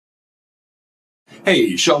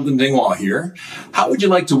Hey, Sheldon Dingwall here. How would you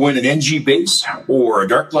like to win an NG bass or a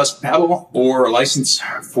Dark Lust pedal or a license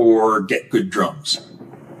for Get Good drums?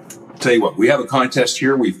 Tell you what, we have a contest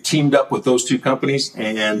here. We've teamed up with those two companies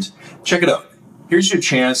and check it out. Here's your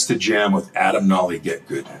chance to jam with Adam Nolly Get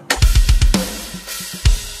Good.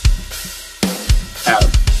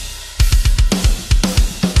 Adam.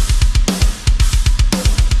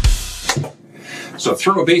 So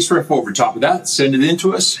throw a bass riff over top of that, send it in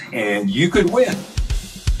to us, and you could win.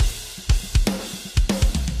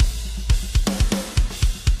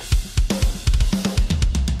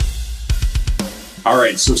 All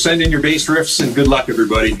right, so send in your bass riffs and good luck,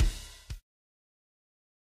 everybody.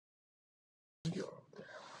 Hey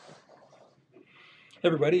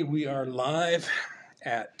everybody, we are live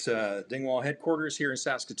at Dingwall headquarters here in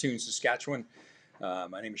Saskatoon, Saskatchewan.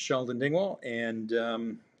 My name is Sheldon Dingwall, and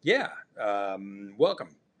welcome.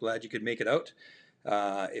 Glad you could make it out.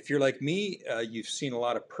 If you're like me, you've seen a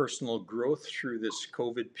lot of personal growth through this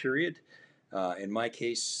COVID period. In my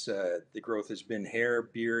case, the growth has been hair,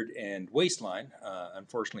 beard, and waistline.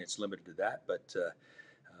 Unfortunately, it's limited to that, but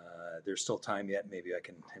there's still time yet. Maybe I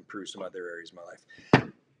can improve some other areas of my life.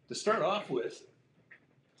 To start off with,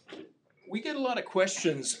 we get a lot of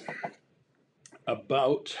questions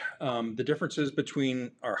about the differences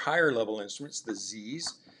between our higher level instruments, the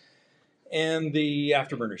Zs, and the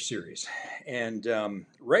Afterburner series. And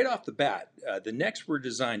right off the bat, the necks were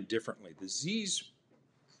designed differently. The Zs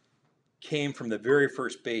came from the very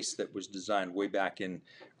first bass that was designed way back in,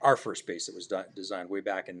 our first bass that was designed way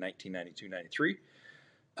back in 1992-93.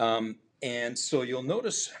 And so you'll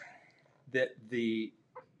notice that the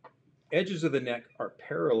edges of the neck are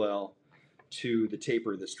parallel to the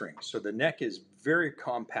taper of the string. So the neck is very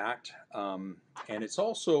compact, and it's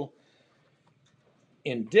also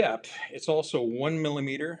in depth. It's also 1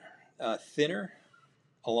 millimeter thinner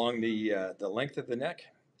along the length of the neck,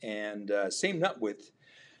 and same nut width,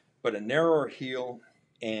 but a narrower heel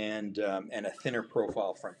and a thinner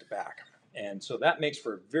profile front to back. And so that makes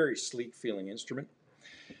for a very sleek feeling instrument.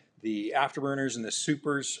 The Afterburners and the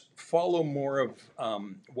Supers follow more of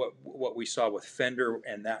what we saw with Fender,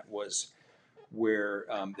 and that was where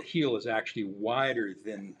the heel is actually wider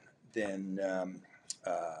than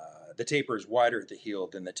the taper is wider at the heel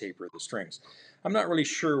than the taper of the strings. I'm not really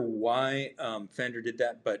sure why Fender did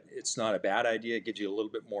that, but it's not a bad idea. It gives you a little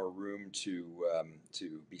bit more room to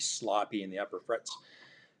be sloppy in the upper frets.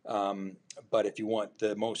 But if you want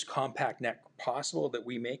the most compact neck possible that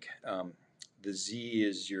we make, the Z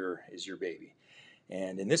is your baby.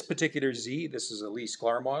 And in this particular Z, this is a Lee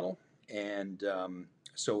Sklar model, and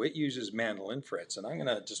so it uses mandolin frets. And I'm going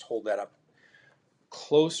to just hold that up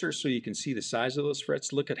closer so you can see the size of those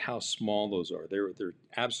frets. Look at how small those are. They're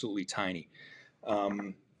absolutely tiny.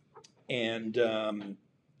 The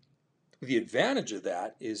advantage of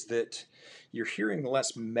that is that you're hearing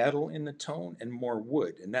less metal in the tone and more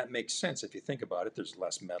wood, and that makes sense if you think about it. There's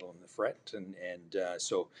less metal in the fret, and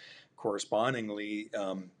so correspondingly,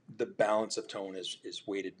 the balance of tone is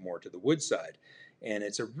weighted more to the wood side, and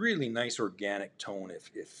it's a really nice organic tone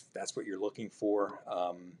if that's what you're looking for.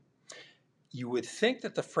 You would think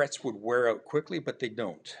that the frets would wear out quickly, but they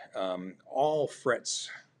don't. All frets,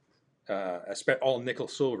 all nickel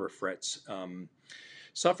silver frets,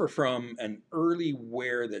 suffer from an early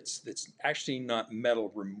wear that's actually not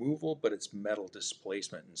metal removal, but it's metal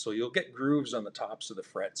displacement. And so you'll get grooves on the tops of the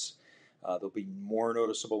frets. They'll be more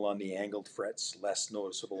noticeable on the angled frets, less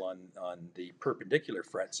noticeable on the perpendicular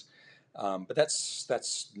frets. But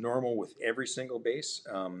that's normal with every single bass,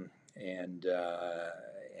 and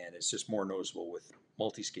it's just more noticeable with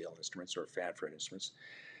multi-scale instruments or fan fret instruments.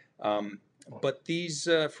 But these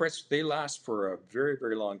frets, they last for a very,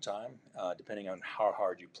 very long time, depending on how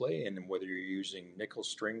hard you play and whether you're using nickel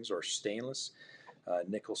strings or stainless.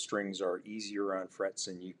 Nickel strings are easier on frets,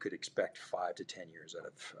 and you could expect 5 to 10 years out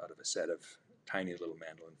of a set of tiny little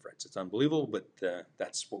mandolin frets. It's unbelievable, but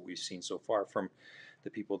that's what we've seen so far from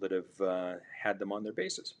the people that have had them on their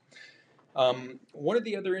basses. One of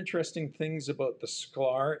the other interesting things about the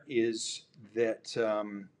Sklar is that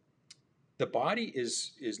the body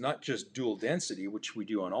is not just dual density, which we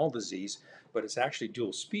do on all the Zs, but it's actually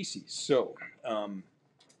dual species. So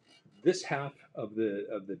this half of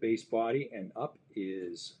the bass body and up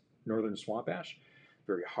is northern swamp ash,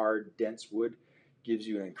 very hard, dense wood, gives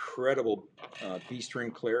you an incredible B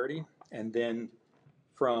string clarity, and then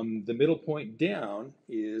from the middle point down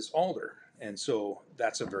is alder. And so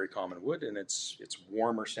that's a very common wood, and it's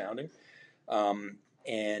warmer sounding,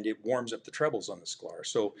 and it warms up the trebles on the Sklar.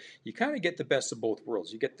 So you kind of get the best of both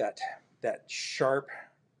worlds. You get that sharp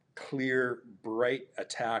clear, bright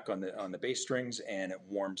attack on the bass strings, and it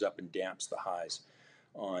warms up and damps the highs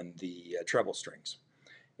on the treble strings.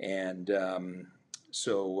 And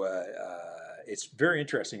it's very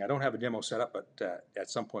interesting. I don't have a demo set up, but at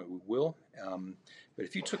some point we will. But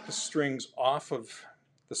if you took the strings off of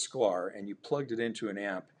the Sklar and you plugged it into an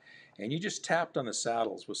amp, and you just tapped on the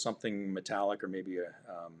saddles with something metallic or maybe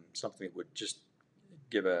something that would just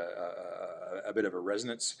give a bit of a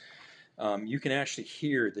resonance, you can actually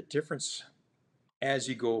hear the difference as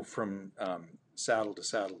you go from saddle to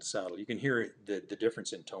saddle to saddle. You can hear the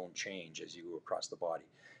difference in tone change as you go across the body.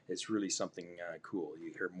 It's really something cool.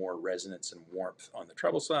 You hear more resonance and warmth on the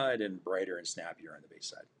treble side and brighter and snappier on the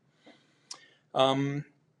bass side.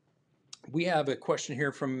 We have a question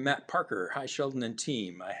here from Matt Parker. Hi, Sheldon and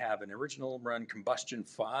team. I have an original run Combustion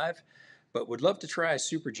 5, but would love to try a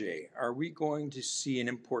Super J. Are we going to see an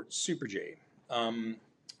import Super J?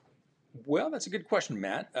 Well, that's a good question,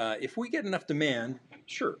 Matt. If we get enough demand,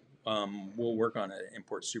 sure, we'll work on an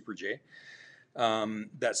import Super J.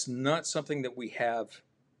 That's not something that we have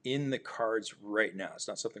in the cards right now. It's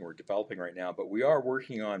not something we're developing right now, but we are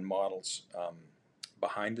working on models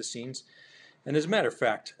behind the scenes. And as a matter of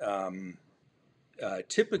fact,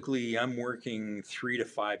 typically I'm working 3 to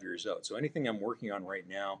 5 years out. So anything I'm working on right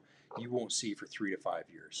now, you won't see for 3 to 5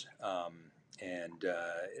 years. And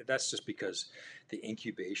that's just because the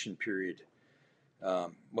incubation period,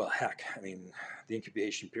 well, heck, I mean, the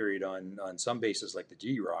incubation period on some bases like the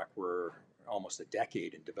G-Rock were almost a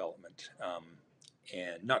decade in development.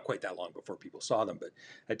 And not quite that long before people saw them, but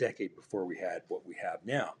a decade before we had what we have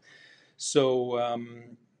now. So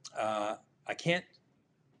I can't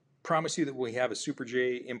promise you that we have a Super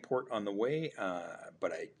J import on the way,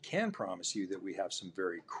 but I can promise you that we have some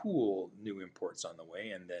very cool new imports on the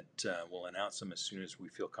way, and that we'll announce them as soon as we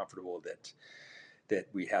feel comfortable that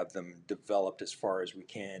we have them developed as far as we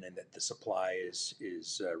can, and that the supply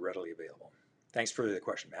is readily available. Thanks for the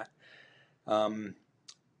question, Matt.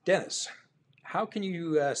 Dennis, how can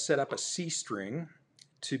you set up a C string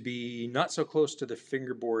to be not so close to the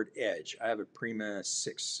fingerboard edge? I have a Prima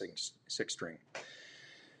 6 string.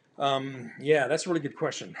 Yeah, that's a really good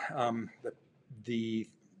question. The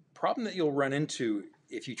problem that you'll run into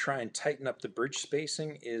if you try and tighten up the bridge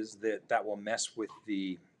spacing is that will mess with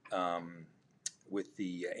the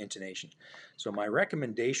intonation. So my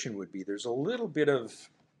recommendation would be there's a little bit of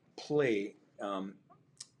play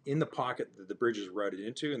in the pocket that the bridge is routed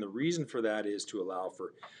into, and the reason for that is to allow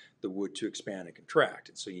for the wood to expand and contract.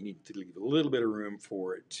 And so you need to leave a little bit of room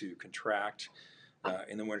for it to contract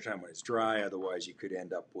in the wintertime when it's dry. Otherwise, you could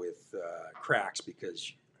end up with cracks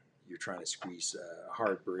because you're trying to squeeze a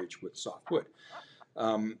hard bridge with soft wood.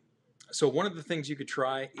 So one of the things you could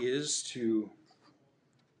try is to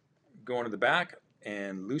go into the back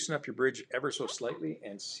and loosen up your bridge ever so slightly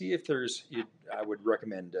and see if there's, I would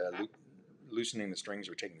recommend loosening the strings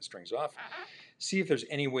or taking the strings off. See if there's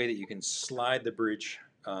any way that you can slide the bridge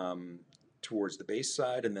towards the bass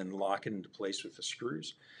side and then lock it into place with the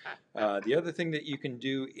screws. The other thing that you can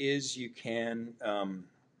do is you can,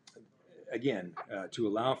 again, to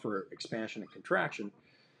allow for expansion and contraction,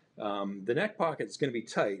 the neck pocket is going to be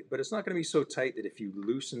tight, but it's not going to be so tight that if you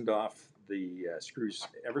loosened off the screws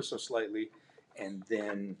ever so slightly and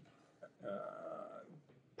then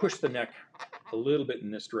push the neck a little bit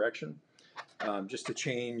in this direction, just to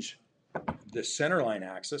change the centerline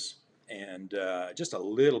axis, and just a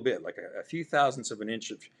little bit, like a few thousandths of an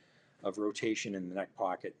inch of rotation in the neck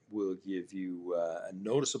pocket will give you a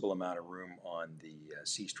noticeable amount of room on the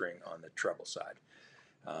C string on the treble side.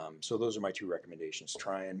 So those are my two recommendations.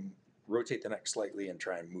 Try and rotate the neck slightly and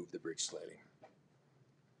try and move the bridge slightly.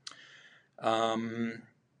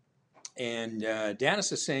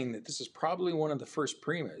 Dennis is saying that this is probably one of the first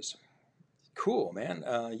Primas. Cool, man.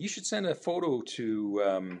 You should send a photo to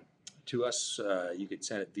us. You could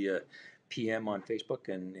send it via PM on Facebook,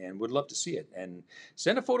 and would love to see it. And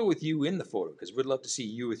send a photo with you in the photo, because we'd love to see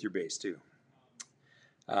you with your bass too.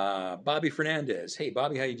 Bobby Fernandez. Hey,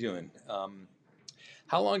 Bobby, how you doing?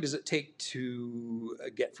 How long does it take to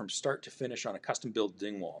get from start to finish on a custom-built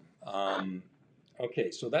Dingwall?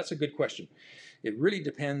 Okay, so that's a good question. It really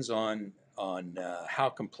depends on how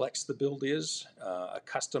complex the build is. A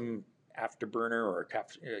custom afterburner or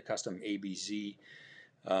a custom ABZ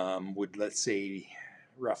would, let's say,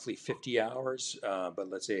 roughly 50 hours, but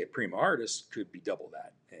let's say a Prima Artist could be double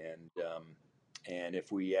that. And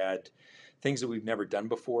if we add things that we've never done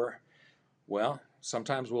before, well,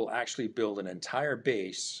 sometimes we'll actually build an entire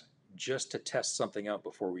bass just to test something out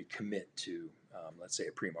before we commit to, let's say,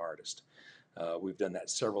 a Prima Artist. We've done that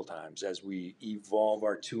several times. As we evolve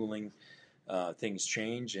our tooling, things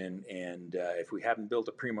change, and if we haven't built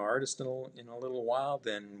a Prima Artist in a little while,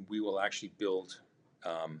 then we will actually build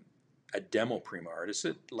a demo Prima Artist.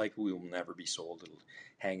 It likely will never be sold. It'll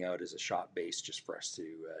hang out as a shop base just for us to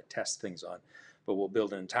test things on. But we'll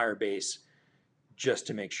build an entire base just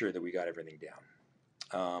to make sure that we got everything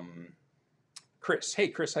down. Chris, hey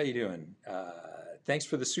Chris, how you doing? Thanks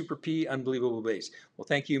for the Super P, unbelievable bass. Well,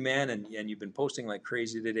 thank you, man, and you've been posting like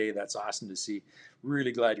crazy today. That's awesome to see.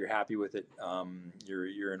 Really glad you're happy with it.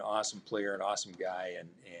 You're an awesome player, an awesome guy,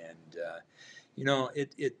 and you know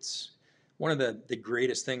it's one of the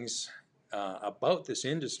greatest things about this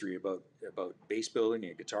industry, about bass building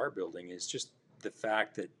and guitar building, is just the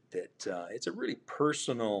fact that it's a really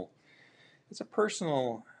personal. It's a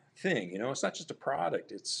personal thing. You know, it's not just a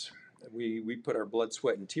product. It's we put our blood,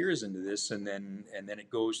 sweat, and tears into this, and then it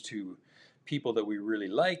goes to people that we really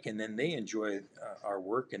like, and then they enjoy our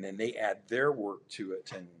work, and then they add their work to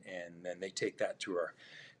it, and then they take that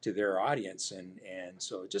to their audience, and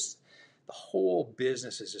so just the whole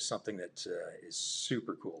business is just something that is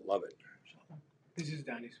super cool. Love it. This is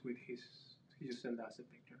Dennis with his. He just sent us a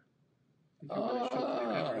picture.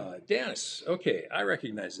 Dennis. Okay, I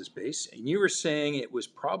recognize this bass, and you were saying it was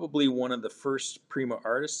probably one of the first Prima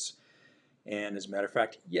Artists. And as a matter of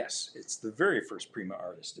fact, yes, it's the very first Prima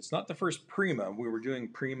Artist. It's not the first Prima. We were doing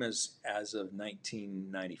Primas as of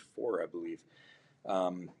 1994, I believe.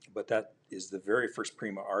 But that is the very first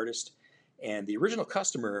Prima Artist. And the original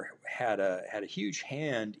customer had a huge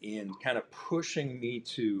hand in kind of pushing me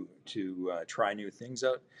to try new things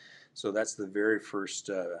out. So that's the very first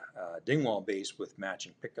Dingwall bass with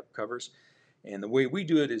matching pickup covers. And the way we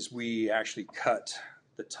do it is we actually cut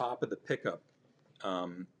the top of the pickup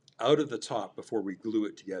out of the top before we glue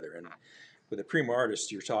it together. And with a Prima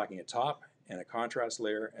Artist, you're talking a top and a contrast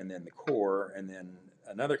layer, and then the core, and then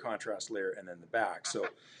another contrast layer, and then the back. So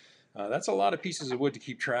that's a lot of pieces of wood to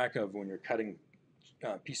keep track of when you're cutting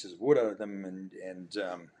pieces of wood out of them, and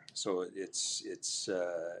so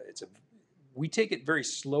we take it very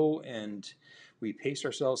slow, and we pace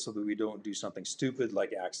ourselves so that we don't do something stupid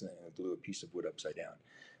like accidentally glue a piece of wood upside down,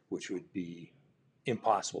 which would be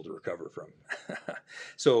impossible to recover from.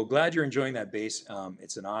 So glad you're enjoying that bass.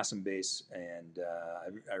 It's an awesome bass, and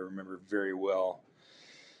I remember very well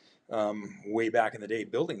way back in the day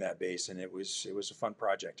building that bass, and it was a fun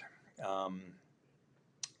project.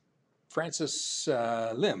 Francis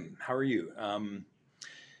Lim, how are you?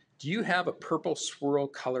 Do you have a purple swirl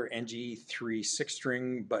color NG3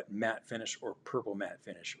 6-string but matte finish or purple matte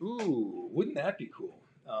finish? Ooh, wouldn't that be cool?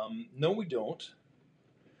 No, we don't.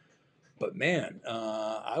 But man,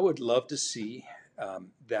 I would love to see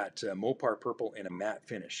that Mopar purple in a matte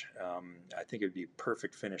finish. I think it would be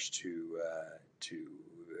perfect finish to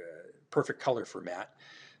perfect color for matte.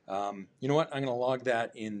 You know what? I'm going to log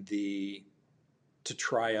that in to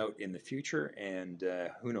try out in the future, and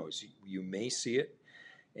who knows? You may see it.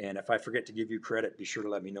 And if I forget to give you credit, be sure to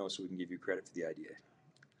let me know so we can give you credit for the idea.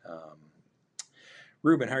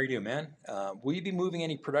 Ruben, how are you doing, man? Will you be moving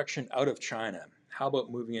any production out of China? How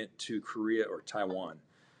about moving it to Korea or Taiwan?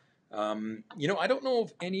 You know, I don't know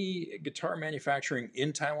of any guitar manufacturing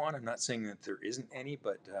in Taiwan. I'm not saying that there isn't any,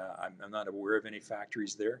 but I'm not aware of any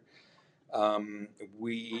factories there.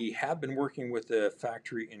 We have been working with a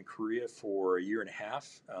factory in Korea for a year and a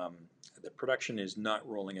half. The production is not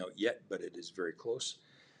rolling out yet, but it is very close.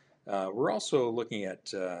 We're also looking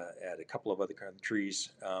at a couple of other countries.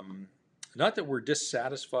 Not that we're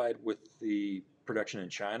dissatisfied with the production in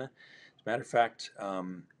China. As a matter of fact,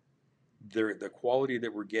 the quality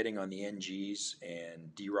that we're getting on the NGs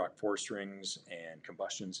and D-Rock 4-strings and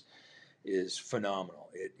combustions is phenomenal.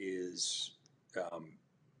 It is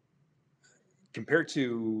compared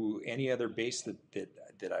to any other bass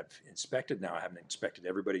that I've inspected. Now, I haven't inspected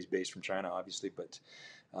everybody's bass from China, obviously, but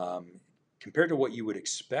compared to what you would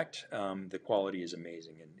expect, the quality is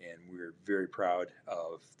amazing, and we're very proud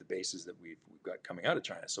of the basses that we've got coming out of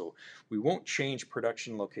China. So we won't change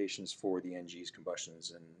production locations for the NGs,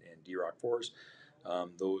 combustions, and D-Rock 4s.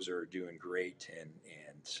 Those are doing great,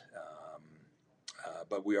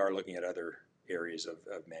 but we are looking at other areas of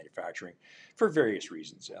manufacturing for various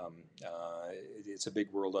reasons. It's a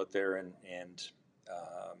big world out there, and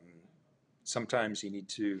sometimes you need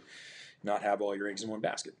to not have all your eggs in one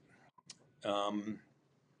basket.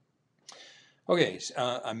 Okay,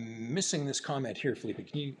 I'm missing this comment here, Felipe.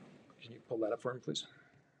 Can you pull that up for me, please?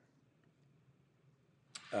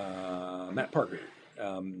 Matt Parker.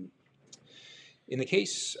 In the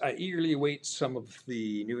case, I eagerly await some of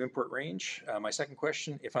the new import range. My second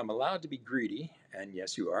question, if I'm allowed to be greedy, and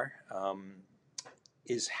yes, you are,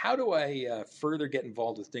 is how do I further get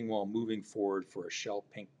involved with Dingwall moving forward for a Shell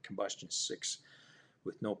Pink Combustion 6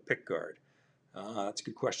 with no pick guard? That's a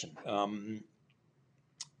good question.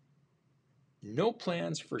 No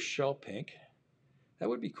plans for Shell Pink. That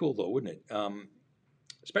would be cool though, wouldn't it?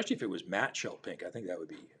 Especially if it was matte Shell Pink. I think that would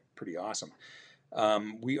be pretty awesome.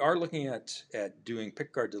 We are looking at doing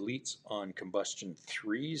pickguard deletes on combustion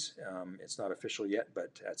 3s. It's not official yet,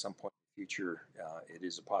 but at some point in the future, it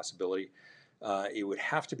is a possibility. It would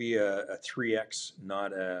have to be a 3X,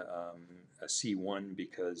 not a C1,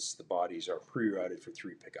 because the bodies are pre-routed for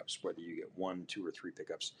 3 pickups. Whether you get 1, 2, or 3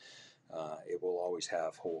 pickups, it will always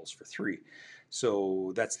have holes for 3.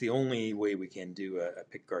 So that's the only way we can do a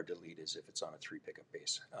pickguard delete, is if it's on a 3 pickup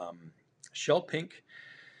base. Shell Pink,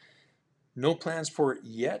 no plans for it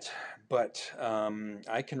yet, but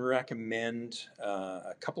I can recommend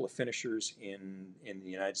a couple of finishers in the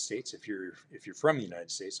United States. If you're from the United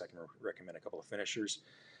States, I can recommend a couple of finishers.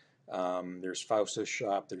 There's Fausto's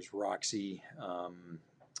shop, there's Roxy,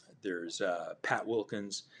 there's Pat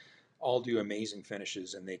Wilkins. All do amazing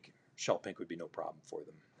finishes, and Shell Pink would be no problem for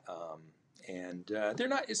them. And they're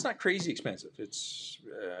not. It's not crazy expensive. It's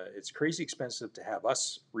crazy expensive to have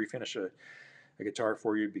us refinish a guitar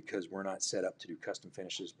for you, because we're not set up to do custom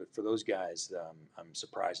finishes. But for those guys, I'm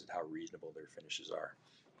surprised at how reasonable their finishes are.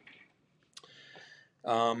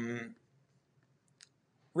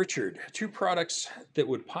 Richard, 2 products that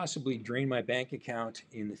would possibly drain my bank account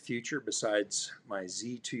in the future besides my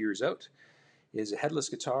Z 2 years out is a headless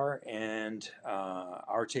guitar and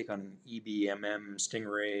our take on EBMM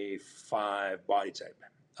Stingray 5 body type.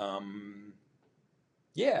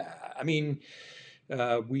 Yeah, I mean,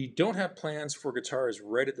 we don't have plans for guitars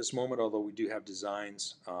right at this moment, although we do have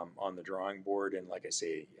designs on the drawing board. And like I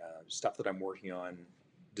say, stuff that I'm working on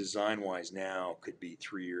design-wise now could be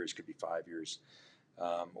 3 years, could be 5 years,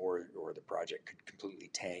 or the project could completely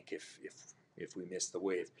tank if we miss the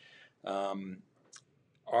wave.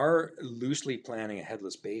 Are loosely planning a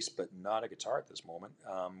headless bass, but not a guitar at this moment.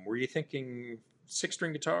 Were you thinking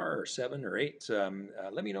 6-string guitar or 7 or 8?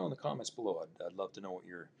 Let me know in the comments below. I'd love to know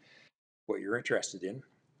what you're interested in.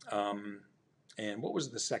 And what was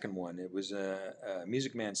the second one? It was a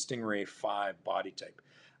Music Man Stingray 5 body type.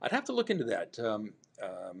 I'd have to look into that.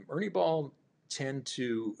 Ernie Ball tend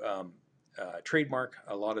to trademark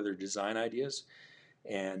a lot of their design ideas,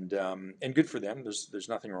 and good for them. There's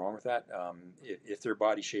nothing wrong with that. If their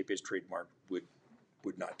body shape is trademarked,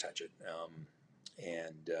 would not touch it.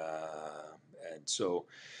 And so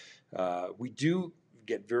we do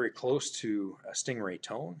get very close to a Stingray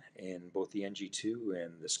tone in both the NG2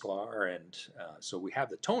 and the Sklar, and so we have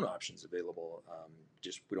the tone options available.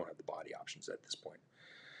 Just we don't have the body options at this point.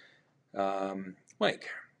 Mike,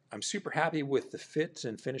 I'm super happy with the fit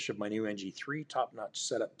and finish of my new NG3 top-notch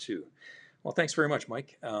setup too. Well, thanks very much,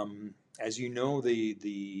 Mike. As you know,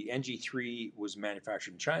 the NG3 was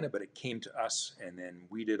manufactured in China, but it came to us, and then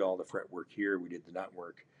we did all the fret work here. We did the nut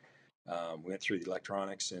work. We went through the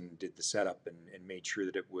electronics and did the setup and made sure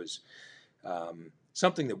that it was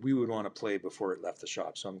something that we would want to play before it left the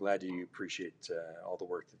shop. So I'm glad you appreciate all the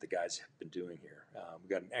work that the guys have been doing here. We've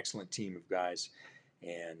got an excellent team of guys,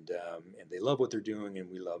 and they love what they're doing, and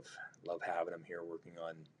we love having them here working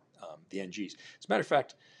on the NGs. As a matter of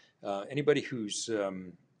fact, anybody who's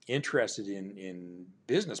interested in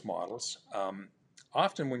business models,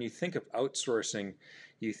 often when you think of outsourcing,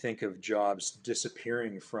 you think of jobs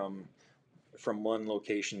disappearing from one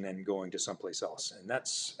location and going to someplace else. And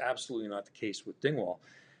that's absolutely not the case with Dingwall.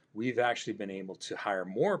 We've actually been able to hire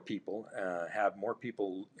more people, have more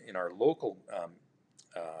people in our local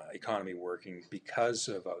economy working because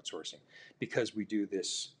of outsourcing, because we do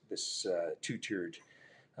this two-tiered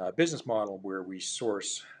business model where we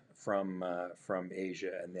source from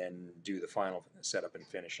Asia and then do the final setup and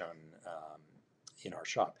finish on in our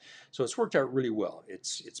shop. So it's worked out really well.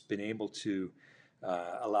 It's been able to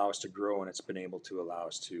allow us to grow, and it's been able to allow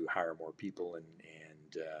us to hire more people, and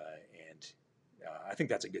I think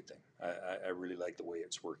that's a good thing. I really like the way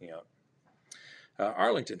it's working out.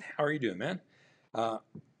 Arlington, how are you doing, man?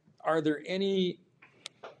 Are there any?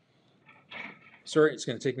 Sorry, it's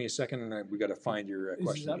going to take me a second, and we got to find your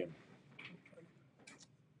question again.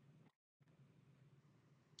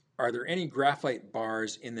 Are there any graphite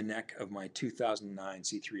bars in the neck of my 2009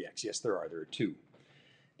 C3X? Yes, there are. There are 2.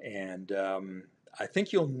 And I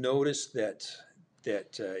think you'll notice that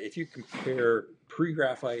if you compare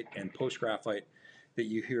pre-graphite and post-graphite, that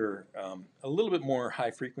you hear a little bit more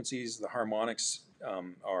high frequencies. The harmonics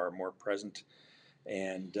are more present.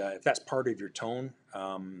 And if that's part of your tone,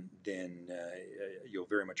 then you'll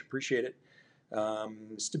very much appreciate it.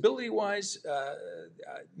 Stability-wise,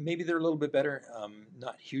 maybe they're a little bit better,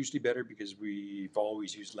 not hugely better because we've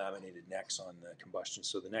always used laminated necks on the combustion,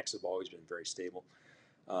 so the necks have always been very stable.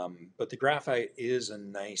 But the graphite is a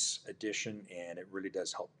nice addition, and it really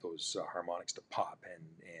does help those harmonics to pop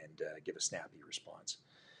and give a snappy response.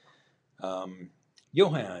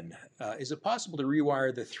 Johan, is it possible to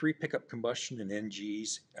rewire the 3 pickup combustion and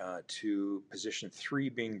NGs to position 3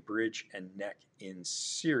 being bridge and neck in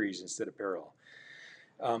series instead of parallel?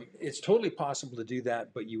 It's totally possible to do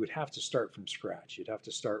that, but you would have to start from scratch. You'd have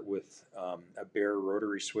to start with a bare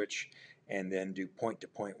rotary switch and then do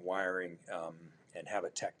point-to-point wiring and have a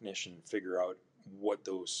technician figure out what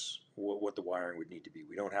the wiring would need to be.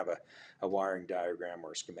 We don't have a wiring diagram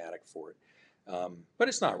or a schematic for it. But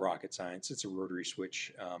it's not rocket science. It's a rotary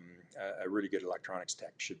switch. A really good electronics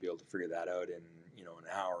tech should be able to figure that out in an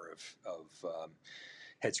hour of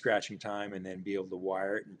head scratching time, and then be able to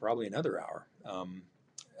wire it in probably another hour.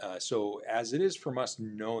 So as it is from us,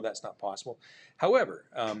 no, that's not possible. However,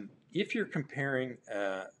 if you're comparing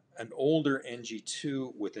an older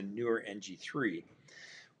NG2 with a newer NG3,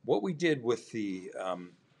 what we did with the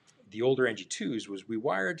older NG2s was we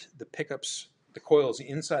wired the pickups, the coils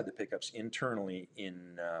inside the pickups internally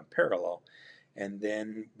in parallel, and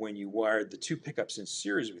then when you wired the 2 pickups in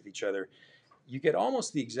series with each other, you get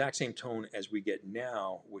almost the exact same tone as we get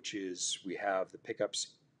now, which is we have the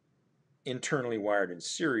pickups internally wired in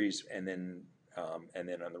series, and then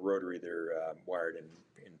on the rotary they're wired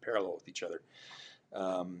in parallel with each other.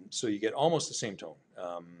 So you get almost the same tone,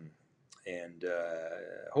 and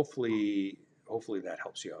hopefully that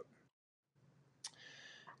helps you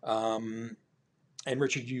out. And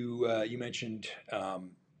Richard, you mentioned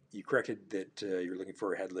you corrected that you're looking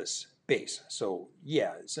for a headless bass. So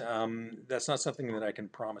yeah, that's not something that I can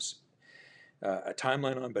promise a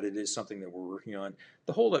timeline on, but it is something that we're working on.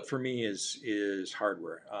 The holdup for me is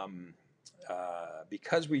hardware.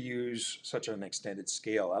 Because we use such an extended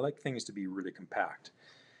scale, I like things to be really compact.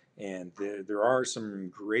 And there are some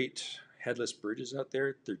great headless bridges out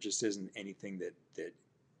there. There just isn't anything that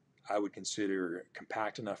I would consider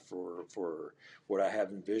compact enough for what I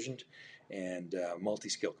have envisioned, and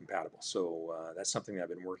multi-scale compatible. So that's something that I've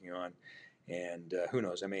been working on, and who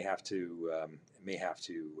knows, I may have to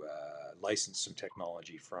license some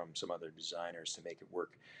technology from some other designers to make it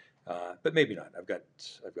work, but maybe not. I've got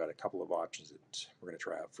a couple of options that we're going to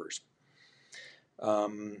try out first.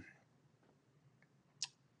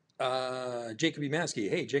 Jacob Emansky.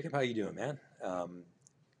 Hey, Jacob, how you doing, man?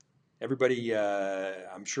 Everybody,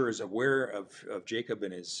 I'm sure, is aware of Jacob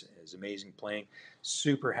and his amazing playing.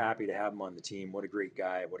 Super happy to have him on the team. What a great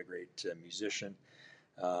guy. What a great musician.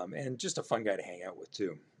 And just a fun guy to hang out with,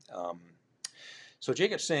 too. So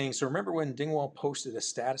Jacob's saying, so remember when Dingwall posted a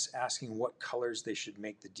status asking what colors they should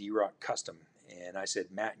make the D-Rock custom? And I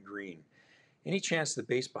said matte green. Any chance the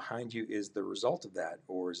bass behind you is the result of that,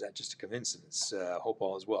 or is that just a coincidence? Hope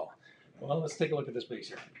all is well. Well, let's take a look at this bass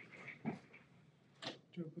here.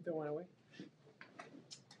 Do you put that one away?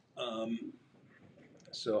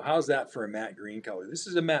 So how's that for a matte green color? This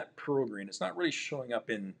is a matte pearl green. It's not really showing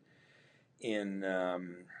up in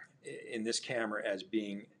this camera as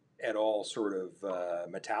being at all sort of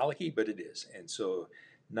metallic-y, but it is. And so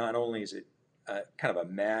not only is it kind of a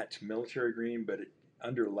matte military green, but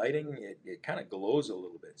under lighting, it kind of glows a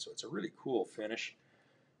little bit. So it's a really cool finish,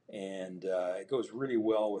 and it goes really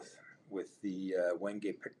well with the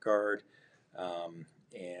Wenge pickguard.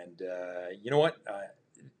 And you know what?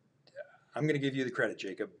 I'm going to give you the credit,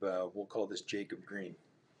 Jacob. We'll call this Jacob Green.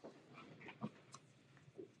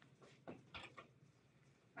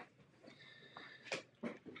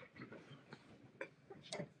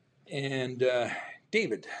 And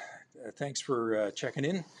David, thanks for checking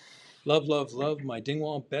in. Love, love, love my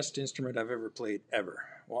Dingwall. Best instrument I've ever played, ever.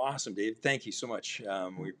 Well, awesome, Dave. Thank you so much.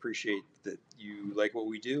 We appreciate that you like what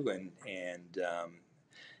we do, and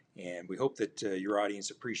we hope that your audience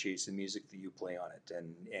appreciates the music that you play on it.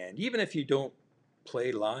 And even if you don't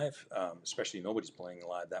play live, especially nobody's playing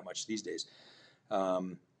live that much these days, I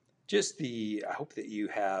hope that you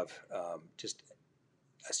have just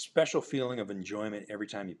a special feeling of enjoyment every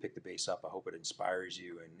time you pick the bass up. I hope it inspires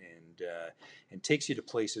you and takes you to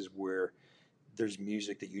places where there's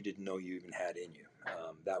music that you didn't know you even had in you.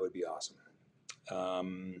 That would be awesome.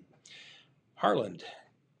 Harland,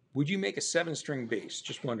 would you make a 7-string bass?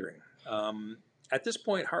 Just wondering. At this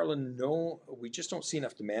point, Harlan, no, we just don't see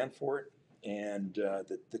enough demand for it. And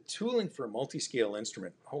the tooling for a multi-scale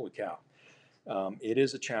instrument, holy cow, it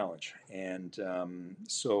is a challenge. And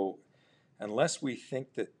so unless we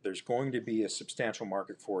think that there's going to be a substantial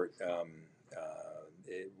market for it,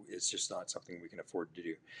 it's just not something we can afford to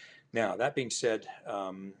do. Now, that being said,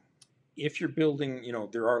 if you're building,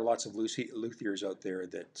 there are lots of luthiers out there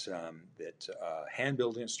that hand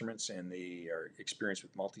build instruments and they are experienced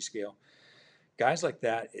with multi-scale. Guys like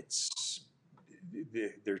that,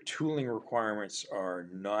 their tooling requirements are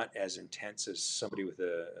not as intense as somebody with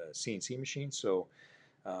a CNC machine. So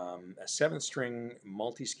a 7-string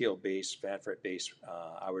multi-scale bass, fan fret bass,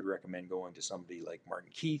 I would recommend going to somebody like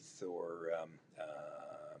Martin Keith or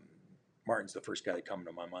Martin's the first guy that comes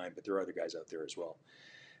to my mind, but there are other guys out there as well.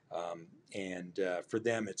 And for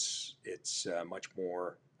them, it's much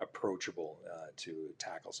more approachable to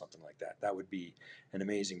tackle something like that. That would be an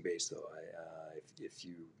amazing bass, though. If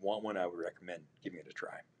you want one, I would recommend giving it a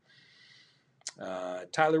try.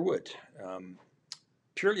 Tyler Wood,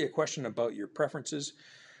 purely a question about your preferences.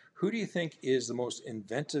 Who do you think is the most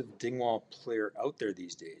inventive Dingwall player out there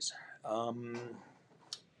these days?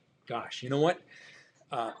 Gosh, you know what?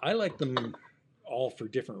 I like them all for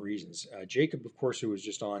different reasons. Jacob, of course, who was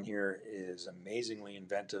just on here, is amazingly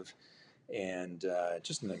inventive and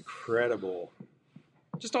just an incredible,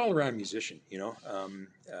 just all around musician.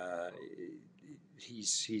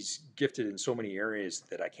 He's gifted in so many areas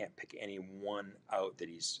that I can't pick any one out that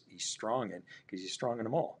he's strong in, because he's strong in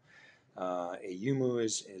them all. Ayumu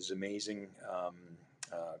is amazing.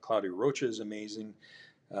 Claudio Rocha is amazing.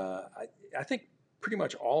 I think pretty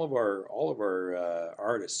much all of our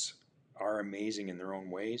artists are amazing in their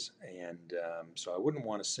own ways, and so I wouldn't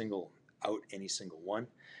want to single out any single one.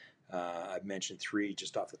 I've mentioned 3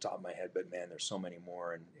 just off the top of my head, but man, there's so many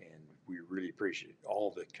more, and we really appreciate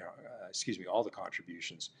all the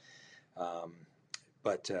contributions.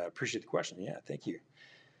 But appreciate the question. Yeah, thank you.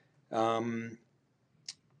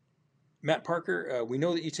 Matt Parker, we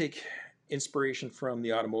know that you take inspiration from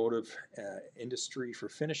the automotive industry for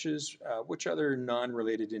finishes. Which other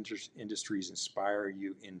non-related industries inspire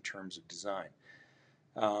you in terms of design?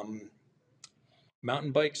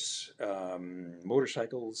 Mountain bikes,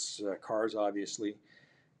 motorcycles, cars, obviously,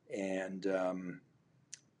 and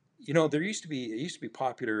it used to be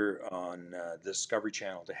popular on the Discovery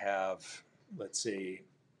Channel to have, let's say,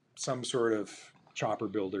 some sort of chopper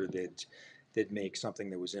builder that makes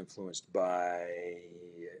something that was influenced by,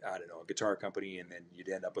 I don't know, a guitar company, and then you'd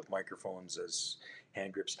end up with microphones as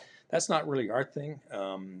hand grips. That's not really our thing.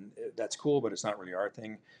 That's cool, but it's not really our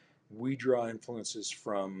thing. We draw influences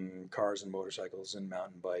from cars and motorcycles and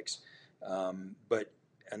mountain bikes, and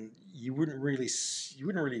you wouldn't really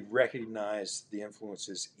recognize the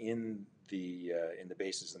influences in the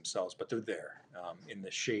bases themselves, but they're there, in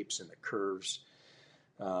the shapes and the curves,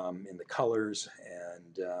 in the colors,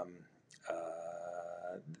 and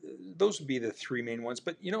those would be the 3 main ones.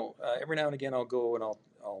 But every now and again, I'll go and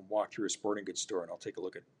I'll walk through a sporting goods store and I'll take a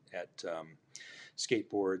look at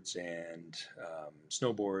skateboards and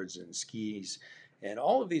snowboards and skis, and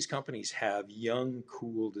all of these companies have young,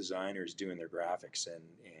 cool designers doing their graphics, and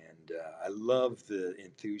I love the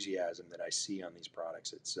enthusiasm that I see on these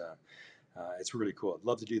products. It's really cool. I'd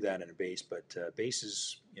love to do that in a bass, but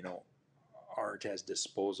basses, aren't as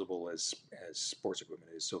disposable as sports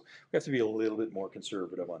equipment is. So we have to be a little bit more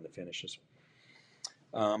conservative on the finishes.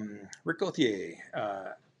 Rick Gauthier,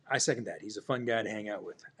 I second that. He's a fun guy to hang out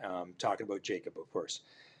with. Talking about Jacob, of course.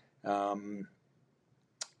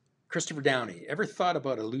 Christopher Downey, ever thought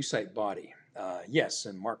about a lucite body? Yes,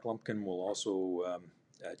 and Mark Lumpkin will also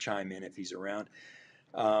chime in if he's around.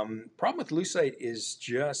 Problem with lucite is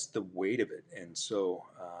just the weight of it, and so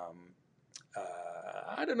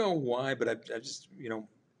I don't know why, but I just,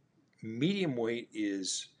 medium weight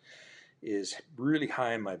is really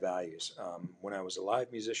high in my values. When I was a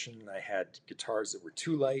live musician, I had guitars that were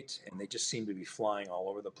too light, and they just seemed to be flying all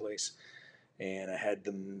over the place. And I had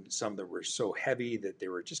some that were so heavy that they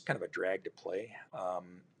were just kind of a drag to play.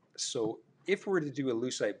 So if we were to do a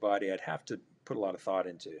lucite body, I'd have to put a lot of thought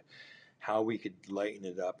into how we could lighten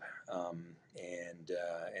it up, and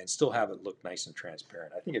still have it look nice and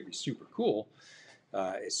transparent. I think it'd be super cool.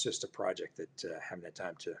 It's just a project that I haven't had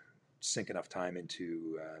time to sink enough time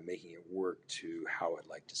into making it work to how I'd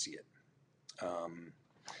like to see it.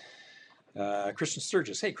 Christian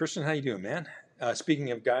Sturgis. Hey, Christian, how you doing, man?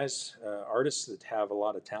 Speaking of guys, artists that have a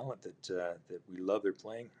lot of talent that we love their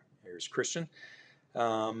playing, here's Christian.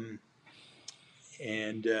 And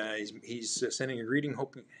he's sending a greeting,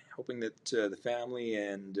 hoping that the family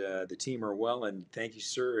and the team are well. And thank you,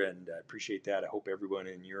 sir, and I appreciate that. I hope everyone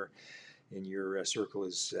in your circle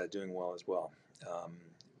is doing well as well.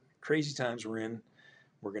 Crazy times we're in.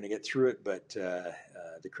 We're going to get through it, but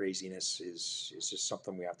the craziness is just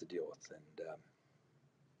something we have to deal with.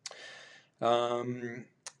 And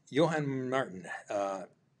Johan Martin,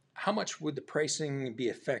 how much would the pricing be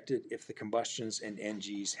affected if the combustions and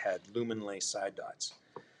NGs had lumen lay side dots?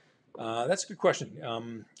 That's a good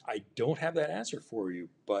question. I don't have that answer for you,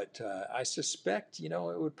 but I suspect, it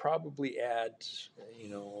would probably add,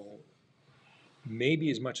 maybe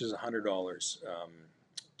as much as $100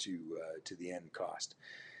 to the end cost.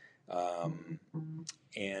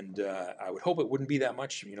 And I would hope it wouldn't be that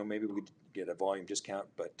much. Maybe we'd get a volume discount,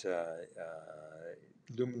 but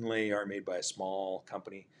Lumenlay are made by a small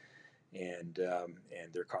company, and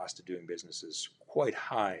their cost of doing business is quite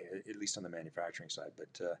high, at least on the manufacturing side.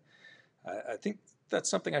 But I think that's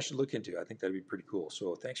something I should look into. I think that'd be pretty cool.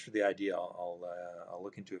 So thanks for the idea. I'll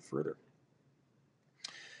look into it further.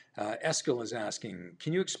 Eskil is asking,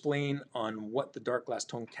 can you explain on what the dark glass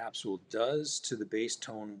tone capsule does to the bass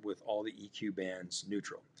tone with all the EQ bands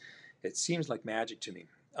neutral? It seems like magic to me.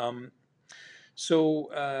 I'm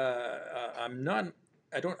not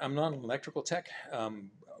an electrical tech.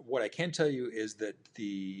 What I can tell you is that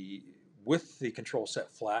with the control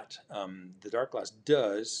set flat, the dark glass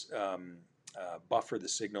does buffer the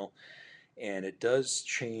signal, and it does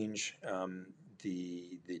change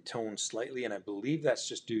the tone slightly, and I believe that's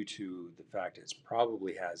just due to the fact it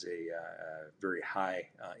probably has a very high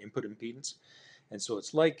input impedance, and so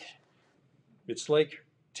it's like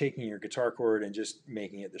taking your guitar cord and just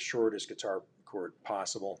making it the shortest guitar cord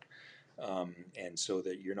possible, and so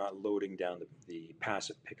that you're not loading down the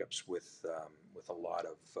passive pickups with a lot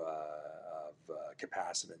of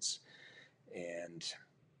capacitance and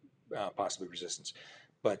possibly resistance.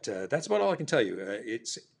 But that's about all I can tell you.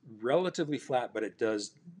 It's relatively flat, but it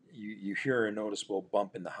does. You hear a noticeable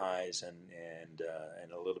bump in the highs and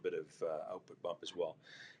a little bit of output bump as well.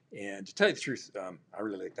 And to tell you the truth, I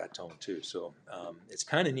really like that tone too. So it's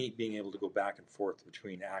kind of neat being able to go back and forth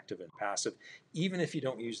between active and passive, even if you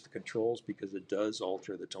don't use the controls, because it does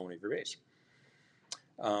alter the tone of your bass.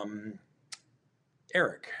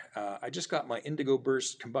 Eric, I just got my Indigo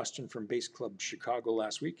Burst combustion from Bass Club Chicago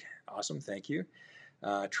last week. Awesome, thank you.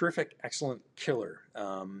 Terrific, excellent, killer.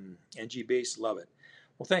 NG bass, love it.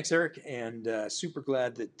 Well, thanks, Eric, and super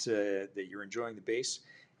glad that you're enjoying the bass.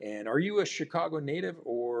 And are you a Chicago native,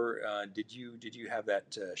 or did you have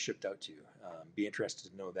that shipped out to you? Be interested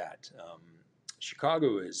to know that.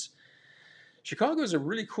 Chicago is a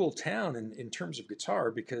really cool town in terms of guitar,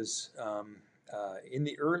 because in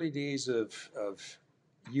the early days of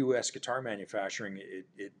U.S. guitar manufacturing,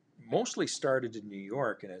 it mostly started in New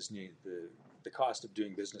York, and as the cost of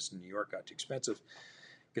doing business in New York got too expensive,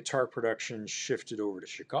 guitar production shifted over to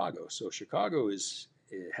Chicago. So Chicago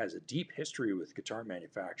has a deep history with guitar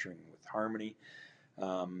manufacturing, with Harmony,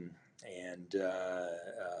 and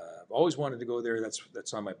I've always wanted to go there.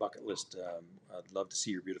 That's on my bucket list. I'd love to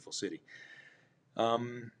see your beautiful city.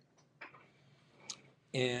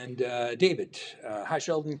 David, hi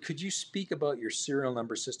Sheldon, could you speak about your serial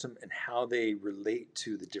number system and how they relate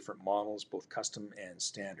to the different models, both custom and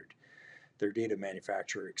standard, their date of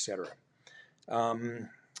manufacturer, etc.?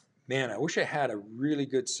 Man, I wish I had a really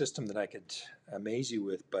good system that I could amaze you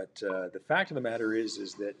with, but the fact of the matter is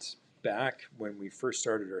that back when we first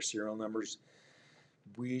started our serial numbers,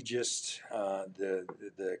 we just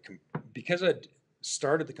because I'd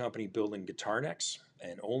started the company building guitar necks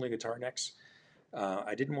and only guitar necks,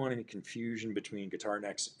 I didn't want any confusion between guitar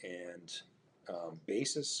necks and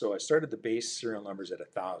basses, so I started the bass serial numbers at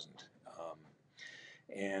 1,000.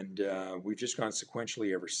 We've just gone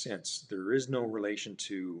sequentially ever since. There is no relation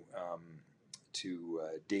to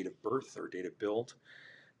date of birth or date of build.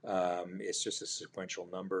 It's just a sequential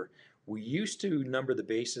number. We used to number the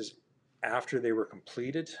basses after they were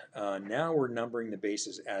completed. Now we're numbering the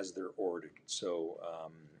basses as they're ordered. So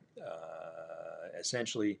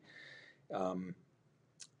essentially,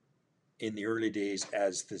 in the early days,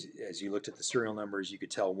 as you looked at the serial numbers, you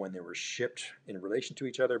could tell when they were shipped in relation to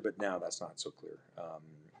each other, but now that's not so clear.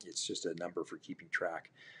 It's just a number for keeping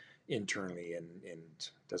track internally, and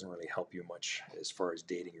doesn't really help you much as far as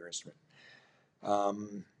dating your instrument.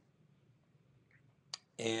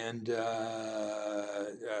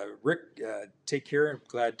 Rick, take care. I'm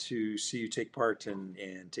glad to see you take part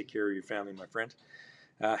and take care of your family, my friend.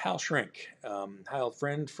 Hal Schrenk. Hal,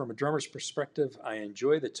 friend, from a drummer's perspective, I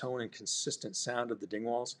enjoy the tone and consistent sound of the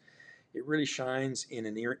Dingwalls. It really shines in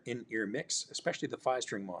an in-ear mix, especially the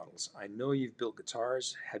 5-string models. I know you've built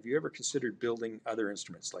guitars. Have you ever considered building other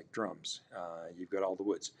instruments like drums? You've got all the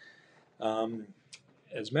woods.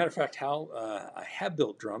 As a matter of fact, Hal, I have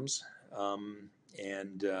built drums,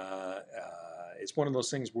 and it's one of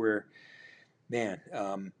those things where, man,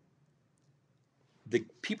 the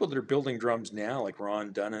people that are building drums now, like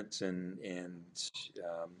Ron Dunnett and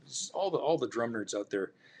all the drum nerds out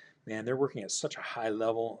there, man, they're working at such a high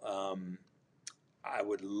level. I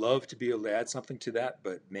would love to be able to add something to that,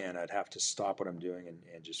 but man, I'd have to stop what I'm doing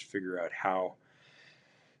and just figure out how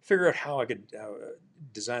I could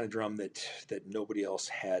design a drum that nobody else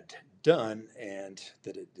had done, and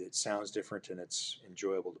that it sounds different and it's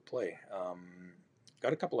enjoyable to play.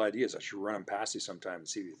 Got a couple ideas. I should run them past you sometime and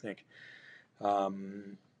see what you think.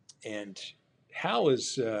 And Hal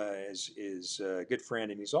is a good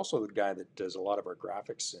friend, and he's also the guy that does a lot of our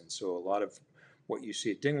graphics, and so a lot of what you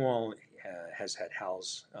see at Dingwall has had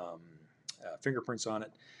Hal's fingerprints on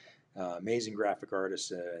it. Amazing graphic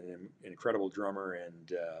artist, an incredible drummer,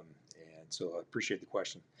 and so I appreciate the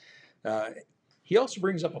question. Uh, he also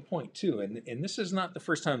brings up a point too, and this is not the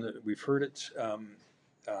first time that we've heard it.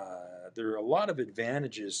 There are a lot of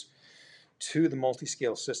advantages to the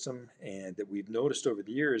multi-scale system, and that we've noticed over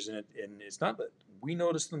the years, and it's not that we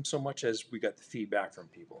noticed them so much as we got the feedback from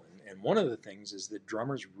people. And one of the things is that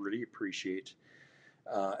drummers really appreciate,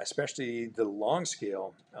 especially the long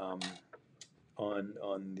scale.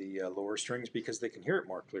 On the lower strings, because they can hear it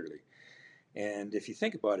more clearly. And if you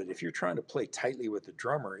think about it, if you're trying to play tightly with the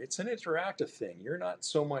drummer, it's an interactive thing. You're not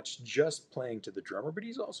so much just playing to the drummer, but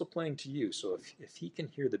he's also playing to you. So if he can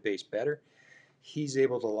hear the bass better, he's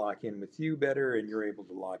able to lock in with you better, and you're able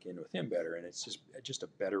to lock in with him better, and it's just a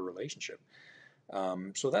better relationship.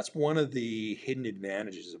 So that's one of the hidden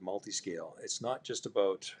advantages of multi-scale. It's not just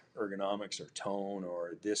about ergonomics or tone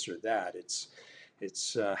or this or that. It's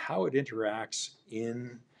how it interacts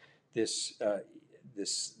in this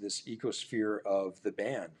this ecosphere of the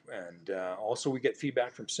band, and also we get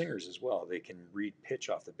feedback from singers as well. They can read pitch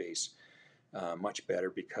off the bass much better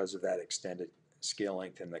because of that extended scale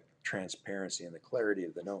length and the transparency and the clarity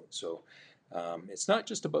of the note. So it's not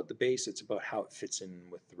just about the bass; it's about how it fits in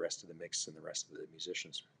with the rest of the mix and the rest of the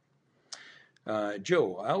musicians.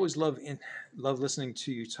 Joe, I always love listening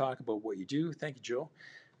to you talk about what you do. Thank you, Joe.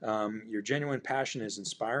 Your genuine passion is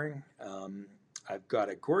inspiring. I've got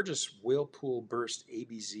a gorgeous Whirlpool Burst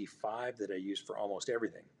ABZ5 that I use for almost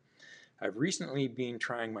everything. I've recently been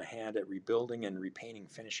trying my hand at rebuilding and repainting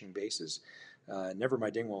finishing basses. Never my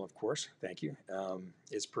Dingwall, of course. Thank you.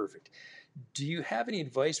 It's perfect. Do you have any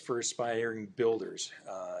advice for aspiring builders?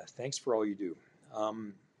 Thanks for all you do.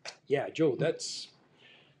 Yeah, Joe, that's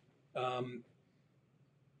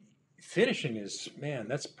finishing is, man,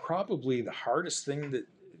 that's probably the hardest thing that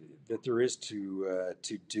there is to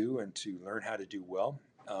do and to learn how to do well.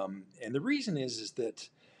 And the reason is that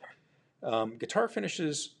guitar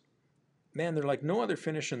finishes, man, they're like no other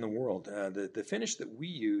finish in the world. The finish that we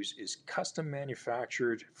use is custom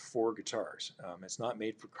manufactured for guitars. It's not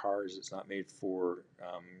made for cars. It's not made for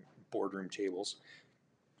boardroom tables.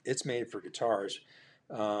 It's made for guitars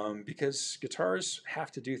because guitars have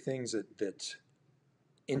to do things that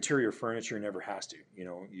interior furniture never has to. You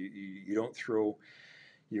know, you don't throw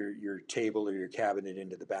your table or your cabinet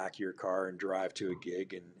into the back of your car and drive to a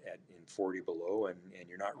gig in 40 below, and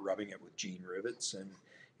you're not rubbing it with jean rivets, and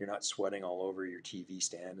you're not sweating all over your TV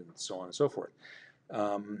stand, and so on and so forth.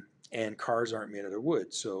 And cars aren't made out of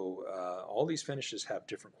wood, so all these finishes have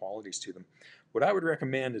different qualities to them. What I would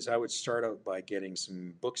recommend is I would start out by getting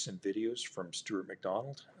some books and videos from Stuart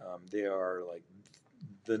McDonald. They are like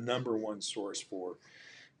the #1 source for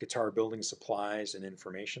guitar building supplies and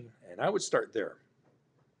information, and I would start there.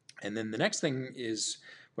 And then the next thing is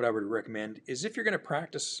what I would recommend is if you're going to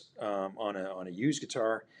practice on a used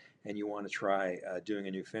guitar and you want to try doing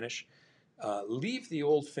a new finish, leave the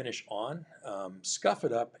old finish on, scuff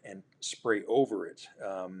it up, and spray over it.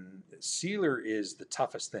 Sealer is the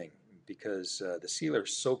toughest thing because the sealer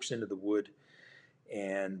soaks into the wood,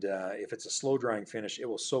 and if it's a slow drying finish, it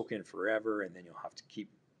will soak in forever, and then you'll have to keep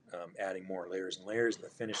adding more layers and layers, and the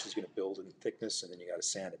finish is going to build in thickness, and then you got to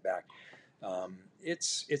sand it back.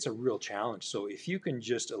 It's a real challenge. So if you can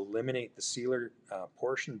just eliminate the sealer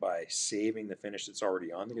portion by saving the finish that's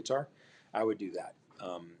already on the guitar, I would do that.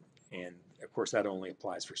 And of course, that only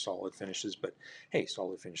applies for solid finishes, but hey,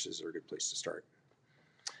 solid finishes are a good place to start.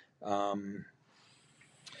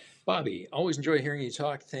 Bobby, always enjoy hearing you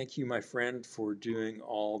talk. Thank you, my friend, for doing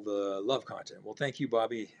all the love content. Well, thank you,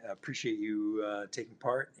 Bobby. I appreciate you taking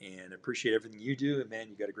part and appreciate everything you do. And man,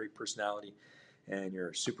 you got a great personality, and you're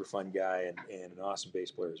a super fun guy and an awesome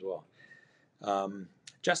bass player as well.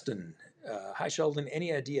 Justin, hi Sheldon.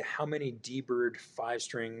 Any idea how many D-Bird 5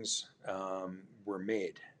 strings were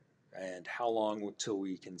made, and how long until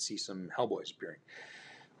we can see some Hellboys appearing?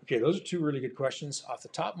 Okay, those are two really good questions. Off the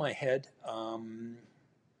top of my head,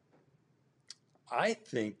 I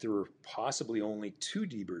think there were possibly only 2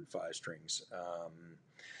 D-Bird 5 strings.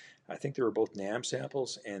 I think they were both NAMM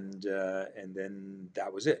samples, and then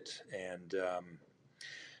that was it. And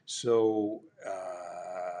So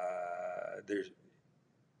there's,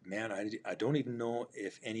 man, I don't even know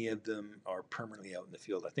if any of them are permanently out in the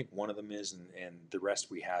field. I think one of them is, and the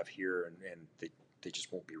rest we have here, and they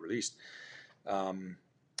just won't be released.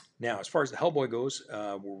 Now, as far as the Hellboy goes,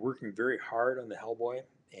 we're working very hard on the Hellboy,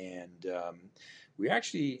 and we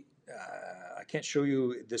actually, I can't show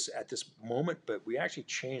you this at this moment, but we actually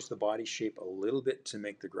changed the body shape a little bit to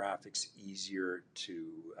make the graphics easier to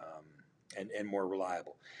and more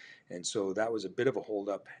reliable. And so that was a bit of a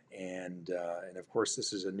holdup, and of course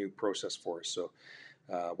this is a new process for us. So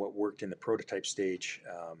what worked in the prototype stage,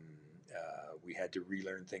 we had to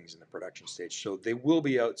relearn things in the production stage. So they will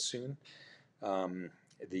be out soon.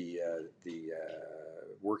 The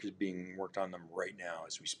work is being worked on them right now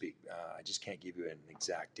as we speak. I just can't give you an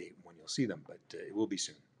exact date when you'll see them, but it will be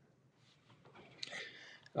soon.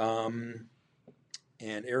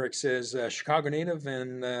 And Eric says, Chicago native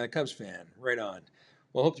and Cubs fan, right on.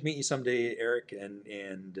 Well, hope to meet you someday, Eric.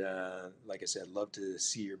 And like I said, love to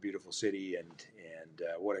see your beautiful city. And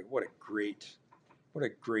what a great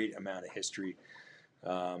amount of history.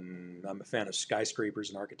 I'm a fan of skyscrapers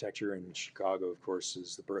and architecture, and Chicago, of course,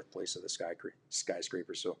 is the birthplace of the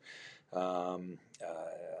skyscraper. So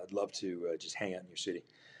I'd love to just hang out in your city.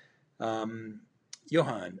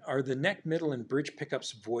 Johan, are the neck, middle, and bridge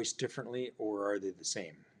pickups voiced differently, or are they the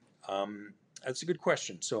same? That's a good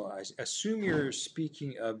question. So I assume you're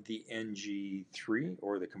speaking of the NG3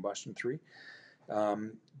 or the Combustion 3.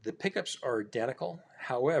 The pickups are identical.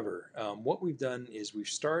 However, what we've done is we've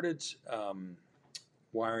started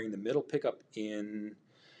wiring the middle pickup in,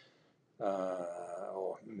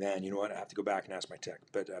 oh man, you know what? I have to go back and ask my tech,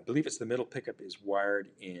 but I believe it's the middle pickup is wired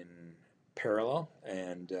in parallel.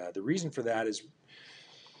 And the reason for that is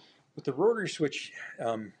with the rotary switch,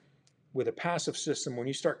 with a passive system, when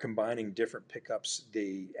you start combining different pickups,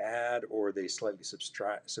 they add or they slightly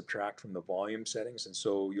subtract from the volume settings. And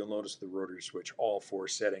so you'll notice the rotary switch, all 4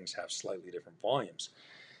 settings have slightly different volumes.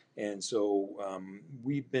 And so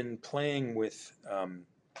we've been playing with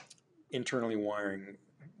internally wiring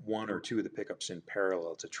 1 or 2 of the pickups in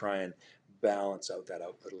parallel to try and balance out that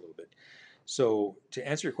output a little bit. So to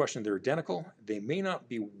answer your question, they're identical. They may not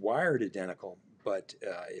be wired identical, but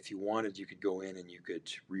if you wanted, you could go in and you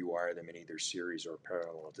could rewire them in either series or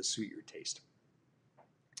parallel to suit your taste.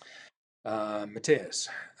 Mateus,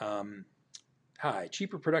 hi,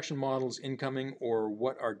 cheaper production models incoming, or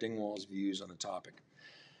what are Dingwall's views on the topic?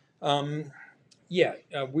 Yeah,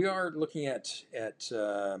 we are looking at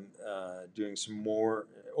doing some more,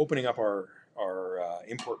 opening up our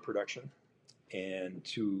import production, and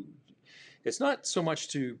it's not so much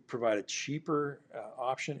to provide a cheaper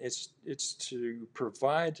option. It's to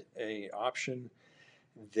provide a option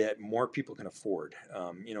that more people can afford.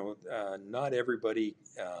 Not everybody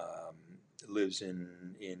lives in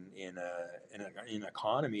an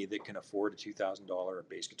economy that can afford a $2,000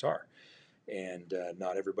 bass guitar. And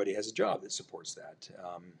not everybody has a job that supports that.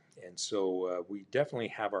 And so we definitely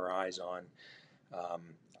have our eyes on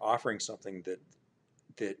offering something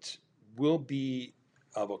that will be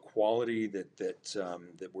of a quality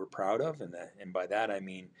that we're proud of, and by that I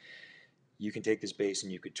mean you can take this bass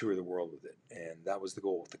and you could tour the world with it. And that was the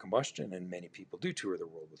goal with the Combustion, and many people do tour the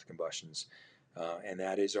world with Combustions. And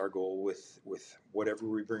that is our goal with whatever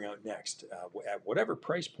we bring out next. At whatever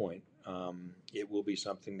price point, it will be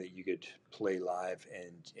something that you could play live,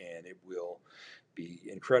 and it will be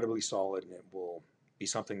incredibly solid, and it will be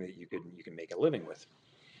something that you can make a living with.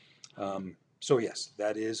 So yes,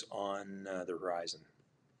 that is on the horizon.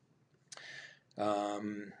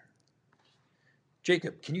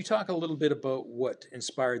 Jacob, can you talk a little bit about what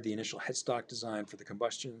inspired the initial headstock design for the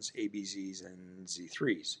Combustions, ABZs, and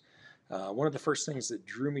Z3s? One of the first things that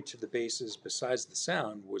drew me to the basses, besides the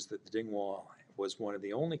sound, was that the Dingwall was one of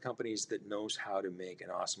the only companies that knows how to make an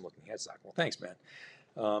awesome-looking headstock. Well, thanks, man.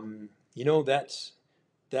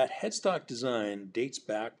 That headstock design dates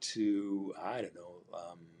back to, I don't know,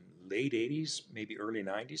 late 80s, maybe early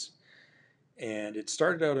 90s. And it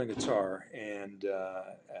started out on guitar, and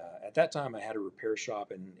at that time I had a repair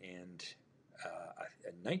shop, and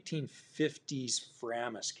a 1950s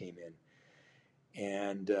Framus came in.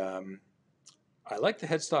 And I liked the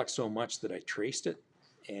headstock so much that I traced it,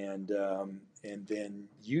 and then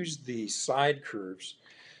used the side curves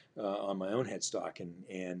on my own headstock,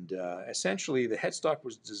 and essentially the headstock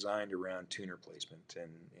was designed around tuner placement,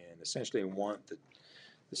 and essentially I want the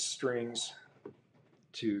strings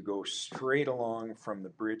to go straight along from the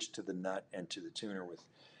bridge to the nut and to the tuner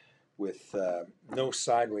with no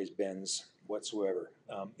sideways bends whatsoever.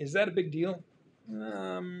 Is that a big deal?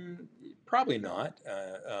 Probably not,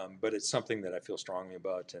 but it's something that I feel strongly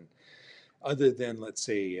about, other than, let's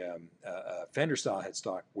say, a fender style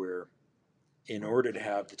headstock where in order to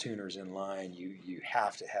have the tuners in line, you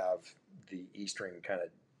have to have the E string kind of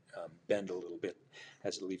bend a little bit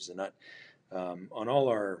as it leaves the nut. On all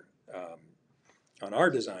our on our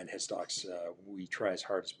design headstocks, we try as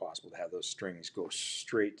hard as possible to have those strings go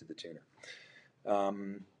straight to the tuner.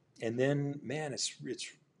 And then, man, it's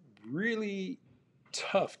really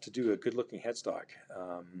tough to do a good-looking headstock.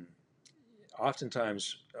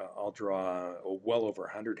 Oftentimes, I'll draw well over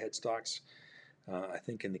 100 headstocks. I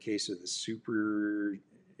think in the case of the Super,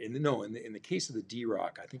 in the case of the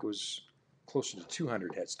D-Rock, I think it was closer to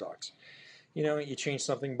 200 headstocks. You know, you change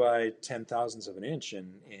something by 10,000ths of an inch,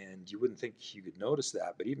 and you wouldn't think you could notice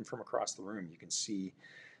that, but even from across the room, you can see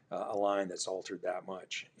a line that's altered that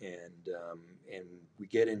much. And we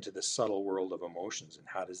get into the subtle world of emotions and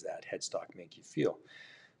how does that headstock make you feel.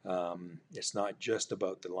 It's not just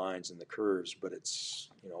about the lines and the curves, but it's,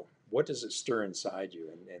 you know, what does it stir inside you,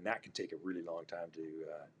 and that can take a really long time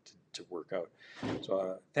to work out.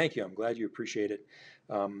 So thank you. I'm glad you appreciate it.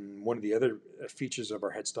 One of the other features of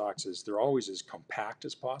our headstocks is they're always as compact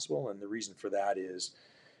as possible, and the reason for that is,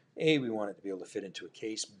 A, we want it to be able to fit into a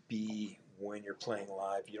case. B, when you're playing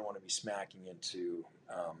live, you don't want to be smacking into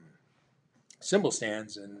cymbal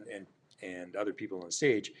stands and other people on the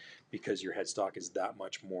stage because your headstock is that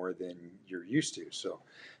much more than you're used to. So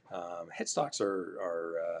headstocks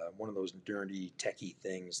are one of those nerdy, techie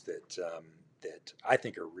things that I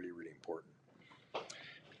think are really, really important.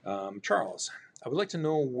 Charles, I would like to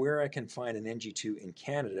know where I can find an NG2 in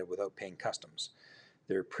Canada without paying customs.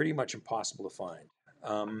 They're pretty much impossible to find.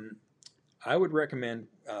 I would recommend,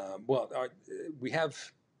 we have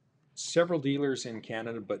several dealers in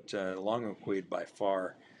Canada, but Longueuil by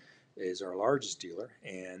far is our largest dealer.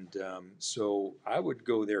 And so I would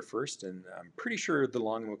go there first, and I'm pretty sure the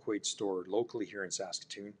Longueuil store locally here in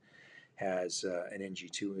Saskatoon has an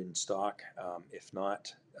NG2 in stock. If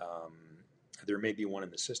not, there may be one in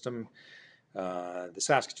the system. The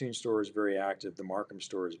Saskatoon store is very active. The Markham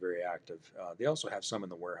store is very active. They also have some in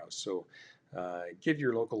the warehouse. So give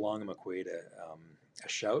your local Longueuil a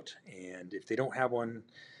shout. And if they don't have one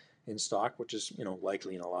in stock, which is, you know,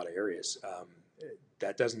 likely in a lot of areas,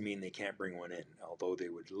 that doesn't mean they can't bring one in, although they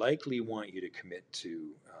would likely want you to commit to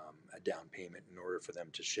a down payment in order for them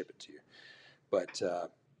to ship it to you. But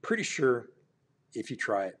pretty sure if you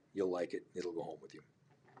try it, you'll like it. It'll go home with you.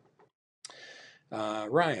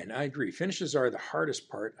 Ryan, I agree. Finishes are the hardest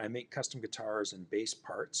part. I make custom guitars and bass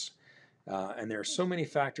parts, and there are so many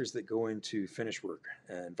factors that go into finish work.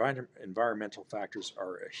 Environmental factors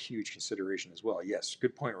are a huge consideration as well. Yes,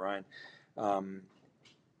 good point, Ryan.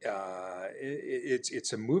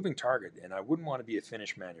 It's a moving target, and I wouldn't want to be a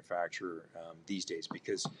finish manufacturer these days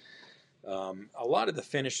because a lot of the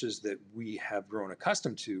finishes that we have grown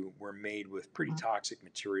accustomed to were made with pretty toxic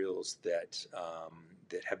materials that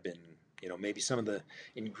have been, you know, maybe some of the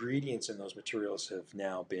ingredients in those materials have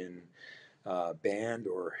now been banned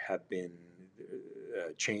or have been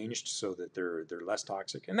changed so that they're less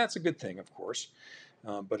toxic, and that's a good thing, of course.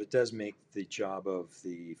 But it does make the job of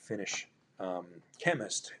the finish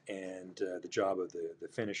chemist and the job of the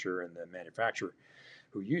finisher and the manufacturer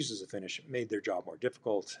who uses the finish made their job more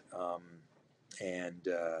difficult. And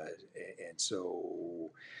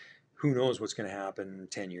so who knows what's going to happen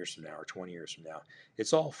 10 years from now or 20 years from now.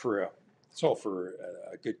 It's all for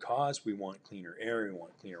a good cause. We want cleaner air, we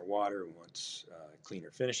want cleaner water, we want cleaner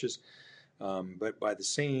finishes. But by the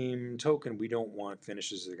same token, we don't want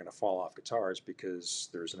finishes that are going to fall off guitars because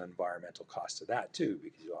there's an environmental cost to that too,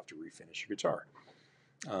 because you'll have to refinish your guitar.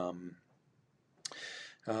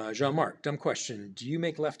 Jean-Marc, dumb question. Do you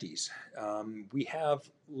make lefties? We have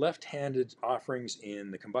left-handed offerings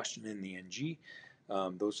in the combustion and the NG.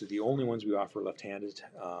 Those are the only ones we offer left-handed.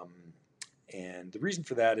 And the reason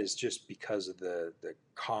for that is just because of the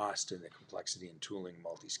cost and the complexity in tooling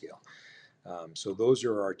multi-scale. So those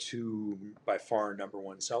are our two, by far, number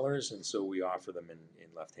one sellers, and so we offer them in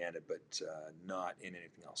left-handed, but not in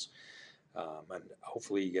anything else. And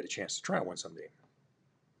hopefully you get a chance to try one someday.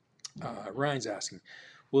 Ryan's asking,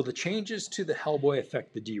 will the changes to the Hellboy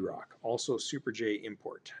affect the D-Rock? Also Super J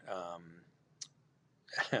import.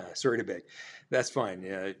 Sorry to beg. That's fine.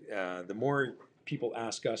 The more people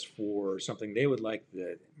ask us for something they would like,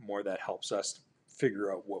 the more that helps us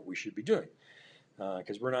figure out what we should be doing.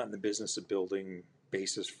 Because we're not in the business of building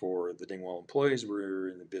bases for the Dingwall employees. We're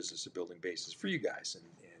in the business of building bases for you guys.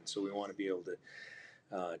 And so we want to be able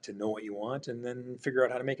to know what you want and then figure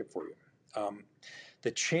out how to make it for you.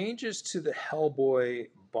 The changes to the Hellboy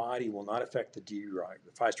body will not affect the D-Rock,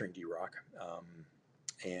 the 5-string D-Rock.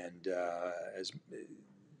 And as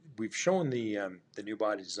we've shown the new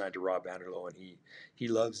body design to Rob Vanderloo, and he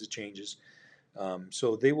loves the changes.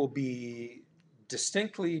 So they will be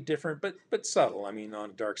distinctly different, but subtle. I mean,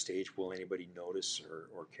 on a dark stage, will anybody notice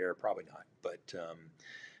or care? Probably not. But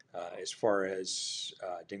as far as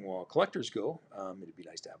Dingwall collectors go, it'd be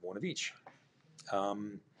nice to have one of each.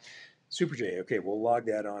 Super J. Okay, we'll log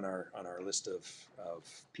that on our list of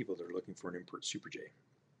people that are looking for an import Super J.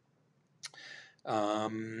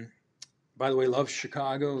 By the way, love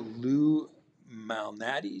Chicago. Lou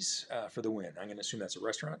Malnati's for the win. I'm going to assume that's a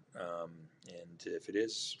restaurant, and if it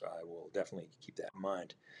is, I will definitely keep that in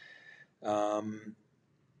mind.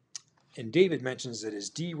 And David mentions that his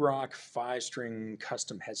D-Rock 5-string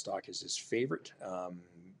custom headstock is his favorite.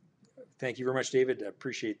 Thank you very much, David. I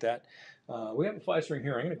appreciate that. We have a 5-string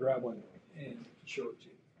here. I'm going to grab one and show it to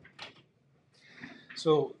you.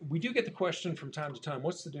 So we do get the question from time to time,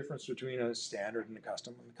 what's the difference between a standard and a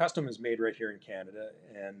custom? And the custom is made right here in Canada,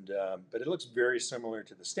 and but it looks very similar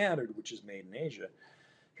to the standard, which is made in Asia.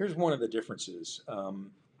 Here's one of the differences.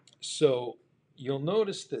 So you'll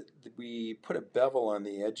notice that we put a bevel on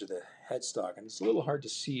the edge of the headstock, and it's a little hard to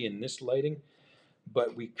see in this lighting,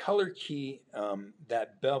 but we color key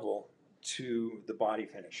that bevel to the body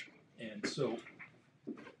finish. And so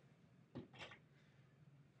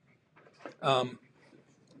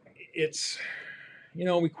it's,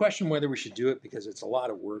 we question whether we should do it because it's a lot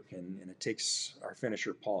of work and it takes our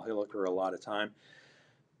finisher, Paul Hilliker, a lot of time.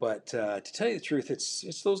 But to tell you the truth,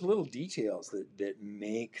 it's those little details that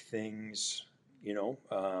make things,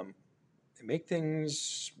 make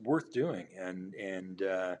things worth doing. And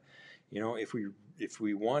if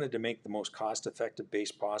we wanted to make the most cost-effective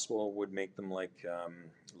base possible, would make them like a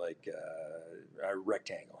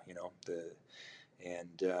rectangle,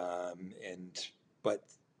 but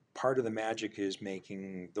part of the magic is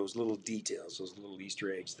making those little details, those little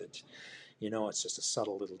Easter eggs that, it's just a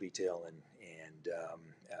subtle little detail, and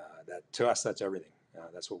that to us, that's everything.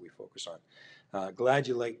 That's what we focus on. Glad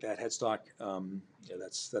you like that headstock.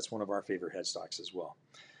 That's one of our favorite headstocks as well.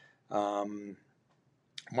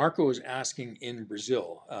 Marco is asking in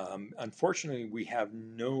Brazil. Unfortunately, we have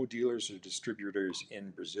no dealers or distributors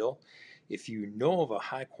in Brazil. If you know of a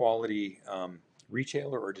high quality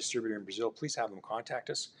retailer or distributor in Brazil, please have them contact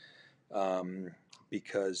us,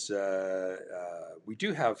 because we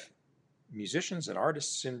do have musicians and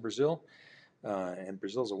artists in Brazil, and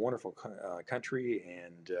Brazil is a wonderful country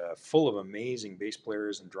and full of amazing bass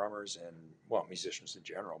players and drummers and, well, musicians in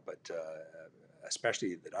general, but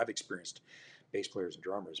especially that I've experienced bass players and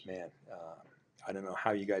drummers. Man, I don't know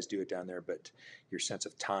how you guys do it down there, but your sense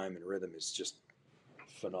of time and rhythm is just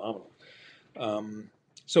phenomenal.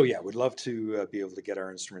 So yeah, we'd love to be able to get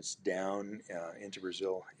our instruments down into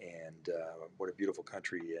Brazil, and what a beautiful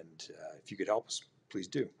country, and if you could help us, please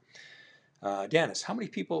do. Dennis, how many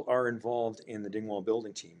people are involved in the Dingwall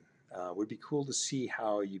building team? Would be cool to see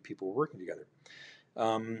how you people are working together.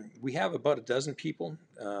 We have about a dozen people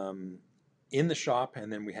in the shop,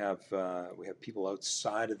 and then we have people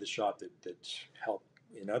outside of the shop that help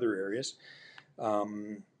in other areas.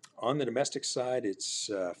 On the domestic side, it's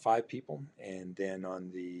 5 people, and then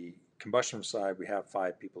on the combustion side, we have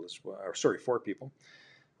 5 people as well. Or sorry, 4 people,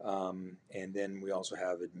 and then we also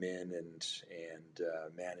have admin and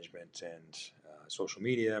management and social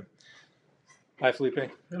media. Hi,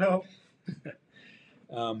 Felipe. Hello.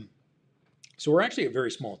 So we're actually a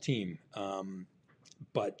very small team,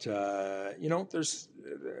 but there's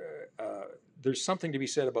something to be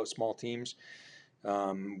said about small teams.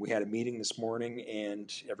 We had a meeting this morning,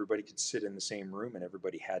 and everybody could sit in the same room, and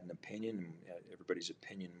everybody had an opinion, and everybody's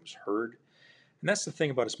opinion was heard. And that's the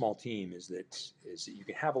thing about a small team is that you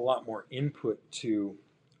can have a lot more input to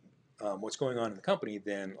what's going on in the company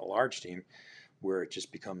than a large team, where it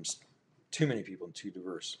just becomes too many people and too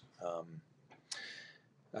diverse.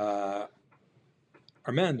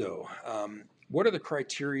 Armando, what are the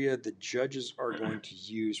criteria the judges are going to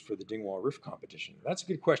use for the Dingwall Riff competition? That's a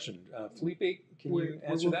good question. Felipe, can you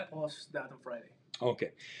answer that? We will post that on Friday.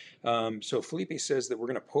 Okay. So Felipe says that we're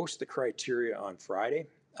going to post the criteria on Friday.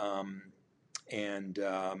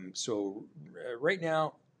 So right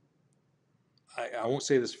now, I won't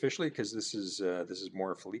say this officially because this is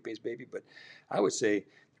more Felipe's baby, but I would say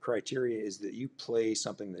the criteria is that you play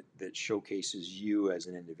something that showcases you as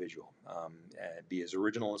an individual, be as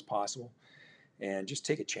original as possible, and just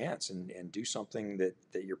take a chance and do something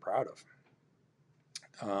that you're proud of.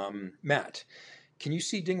 Matt, can you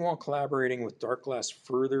see Dingwall collaborating with Darkglass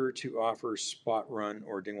further to offer spot run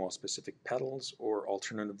or Dingwall specific pedals, or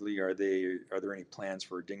alternatively, are there any plans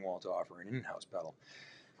for Dingwall to offer an in-house pedal?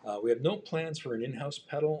 We have no plans for an in-house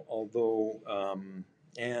pedal, although,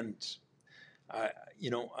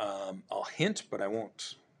 I'll hint, but I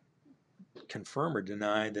won't confirm or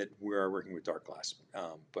deny that we are working with Dark Glass.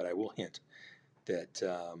 But I will hint that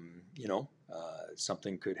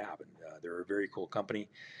something could happen. They're a very cool company.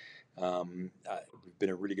 We've been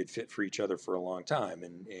a really good fit for each other for a long time,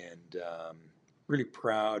 and really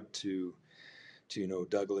proud to know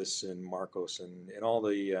Douglas and Marcos and all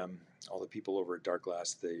the people over at Dark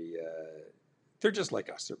Glass. They're just like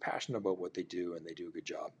us. They're passionate about what they do, and they do a good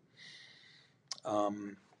job.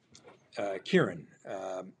 Kieran,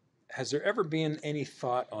 has there ever been any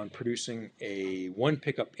thought on producing a one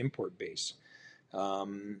pickup import base?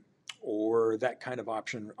 Or that kind of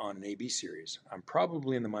option on an AB series? I'm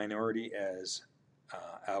probably in the minority, as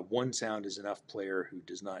one sound is enough player who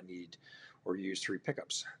does not need or use 3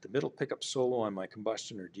 pickups. The middle pickup solo on my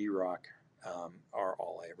Combustion or D-Rock are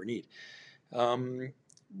all I ever need.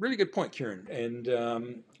 Really good point, Kieran. And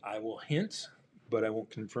I will hint, but I won't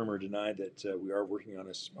confirm or deny that we are working on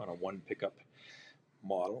a one pickup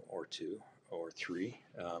model, or 2, or 3,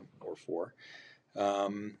 or 4.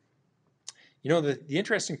 The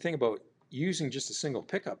interesting thing about using just a single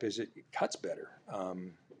pickup is it cuts better.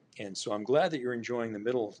 And so I'm glad that you're enjoying the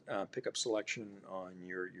middle pickup selection on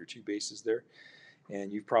your 2 bases there.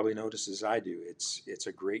 And you've probably noticed, as I do, it's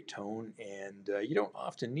a great tone, and you don't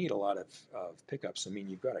often need a lot of pickups. I mean,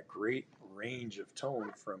 you've got a great range of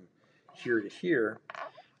tone from here to here,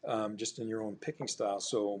 just in your own picking style.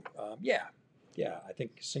 So yeah, I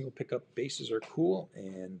think single pickup bases are cool,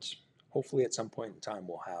 and hopefully at some point in time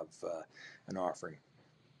we'll have an offering.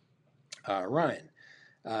 Ryan,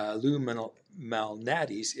 Lou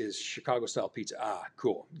Malnati's is Chicago style pizza. Ah,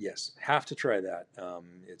 cool. Yes, have to try that.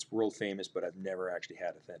 It's world famous, but I've never actually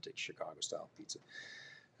had authentic Chicago style pizza.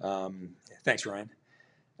 Thanks, Ryan.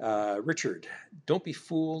 Richard, don't be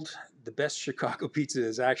fooled. The best Chicago pizza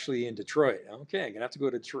is actually in Detroit. Okay, I'm gonna have to go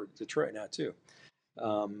to Detroit now too.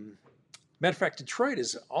 Matter of fact, Detroit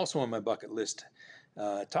is also on my bucket list.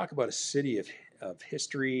 Talk about a city of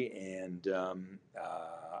history, and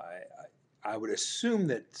I would assume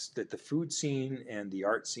that the food scene and the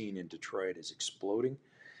art scene in Detroit is exploding.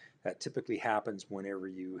 That typically happens whenever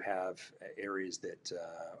you have areas that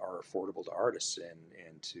are affordable to artists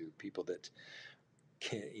and to people that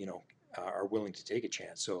are willing to take a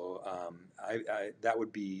chance. So that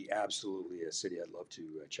would be absolutely a city I'd love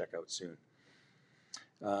to check out soon.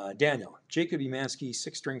 Daniel, Jacob Emanski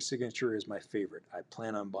 6-string signature is my favorite. I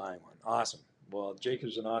plan on buying one. Awesome. Well,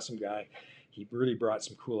 Jacob's an awesome guy. He really brought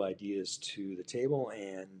some cool ideas to the table,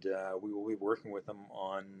 and we will be working with him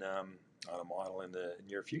on a model in the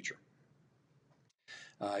near future.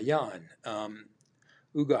 Jan,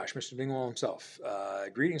 gosh, Mr. Dingwall himself.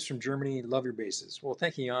 Greetings from Germany. Love your bases. Well,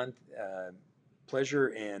 thank you, Jan. Pleasure.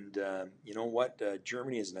 And you know what?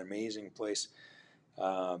 Germany is an amazing place.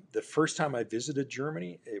 The first time I visited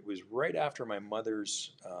Germany, it was right after my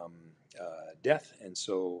mother's death, and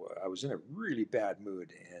so I was in a really bad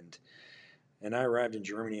mood. And I arrived in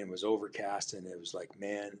Germany and was overcast, and it was like,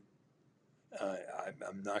 man,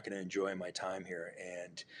 I'm not going to enjoy my time here.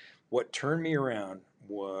 And what turned me around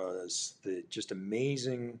was the just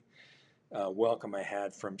amazing welcome I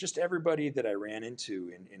had from just everybody that I ran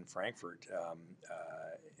into in Frankfurt.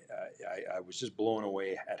 I was just blown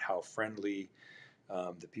away at how friendly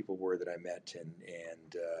the people were that I met,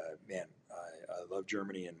 and man, I love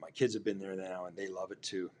Germany, and my kids have been there now, and they love it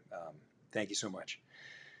too. Thank you so much.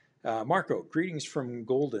 Marco, greetings from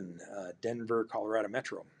Golden, Denver, Colorado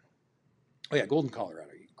Metro. Oh yeah, Golden,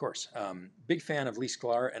 Colorado, of course. Big fan of Lee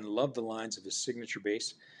Sklar and love the lines of his signature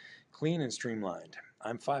bass. Clean and streamlined.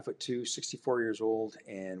 I'm 5'2", 64 years old,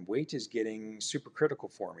 and weight is getting super critical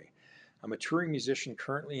for me. I'm a touring musician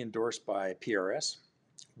currently endorsed by PRS.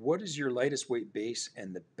 What is your lightest weight bass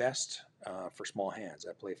and the best for small hands?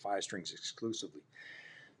 I play 5 strings exclusively.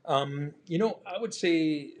 I would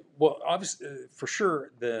say, well, obviously, for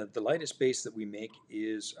sure, the lightest bass that we make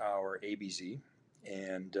is our ABZ.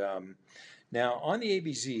 And now on the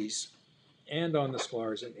ABZs and on the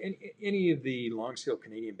Sklars and any of the long scale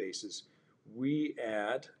Canadian basses, we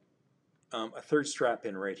add a third strap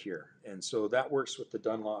pin right here. And so that works with the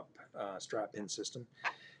Dunlop strap pin system.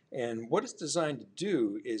 And what it's designed to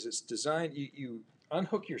do is it's designed, you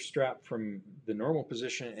unhook your strap from the normal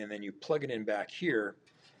position, and then you plug it in back here,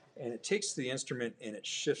 and it takes the instrument and it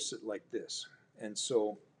shifts it like this. And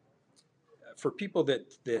so for people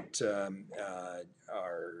that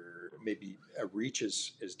are maybe a reach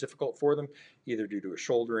is difficult for them, either due to a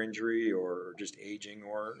shoulder injury or just aging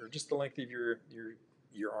or just the length of your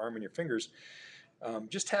arm and your fingers,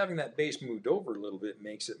 just having that bass moved over a little bit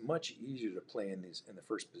makes it much easier to play in the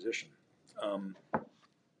first position.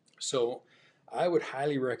 So I would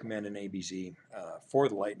highly recommend an ABZ for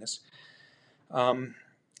the lightness. Um,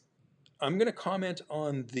 I'm going to comment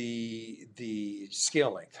on the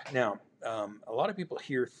scale length. Now, a lot of people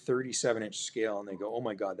hear 37-inch scale and they go, "Oh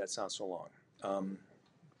my God, that sounds so long."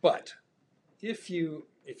 But if you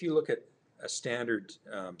look at a standard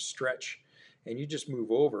stretch and you just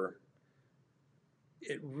move over,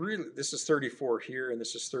 it really, this is 34 here and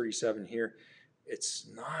this is 37 here. It's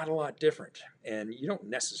not a lot different, and you don't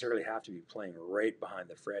necessarily have to be playing right behind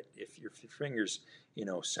the fret. If your fingers,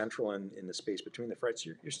 central in the space between the frets,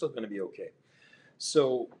 you're still going to be okay.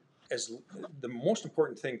 So, as the most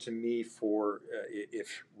important thing to me for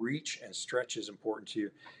if reach and stretch is important to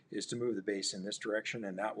you, is to move the bass in this direction,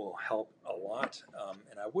 and that will help a lot.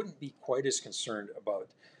 And I wouldn't be quite as concerned about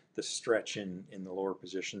the stretch in the lower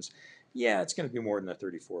positions. Yeah, it's going to be more than a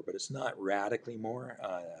 34, but it's not radically more.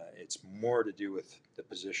 It's more to do with the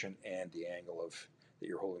position and the angle of that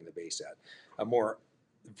you're holding the bass at. A more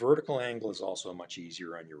vertical angle is also much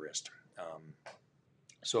easier on your wrist.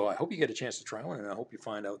 So I hope you get a chance to try one, and I hope you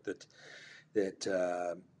find out that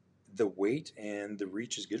the weight and the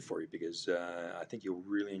reach is good for you, because I think you'll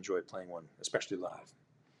really enjoy playing one, especially live.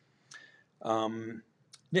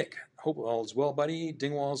 Nick, hope all is well, buddy.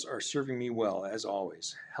 Dingwalls are serving me well, as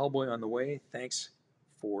always. Hellboy on the way. Thanks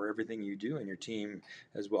for everything you do and your team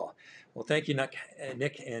as well. Well, thank you, Nick,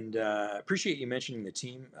 and appreciate you mentioning the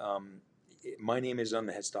team. My name is on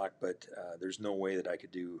the headstock, but there's no way that I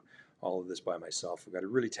could do all of this by myself. We've got a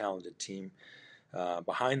really talented team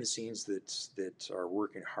behind the scenes that are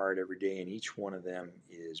working hard every day, and each one of them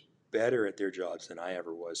is better at their jobs than I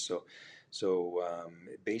ever was. So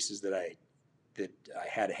basses that I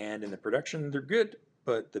had a hand in the production, they're good,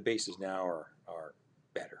 but the basses now are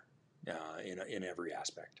better in every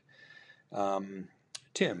aspect.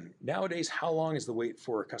 Tim, nowadays, how long is the wait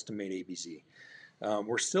for a custom-made ABZ?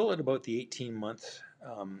 We're still at about the 18-month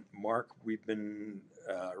mark. We've been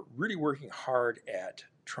really working hard at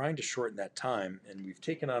trying to shorten that time, and we've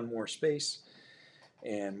taken on more space,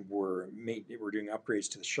 and we're doing upgrades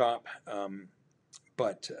to the shop.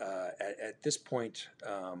 But at this point,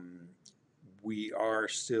 we are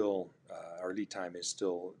still our lead time is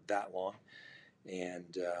still that long,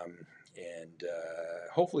 and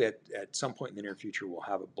hopefully at some point in the near future we'll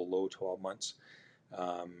have it below 12 months.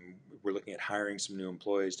 We're looking at hiring some new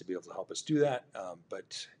employees to be able to help us do that,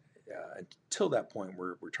 but until that point,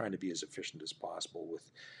 we're trying to be as efficient as possible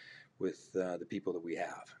with the people that we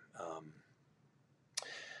have.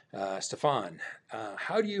 Stefan,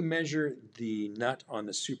 how do you measure the nut on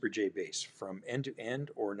the Super J bass, from end to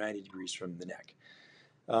end or 90 degrees from the neck?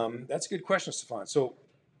 That's a good question, Stefan. So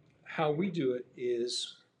how we do it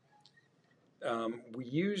is we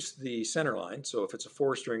use the center line. So if it's a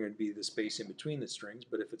 4-string, it'd be the space in between the strings.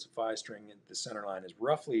 But if it's a 5-string, the center line is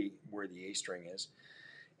roughly where the A string is.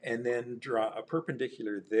 And then draw a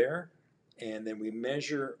perpendicular there. And then we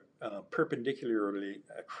measure perpendicularly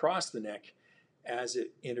across the neck as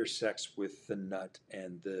it intersects with the nut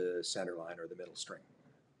and the center line or the middle string.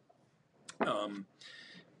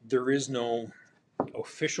 There is no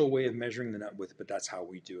official way of measuring the nut width, but that's how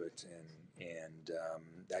we do it, and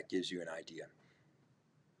that gives you an idea.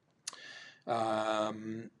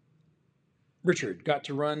 Richard, got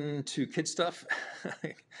to run to kid stuff.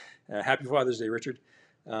 Happy Father's Day, Richard.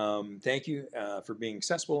 Thank you for being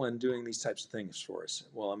accessible and doing these types of things for us.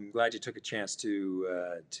 Well, I'm glad you took a chance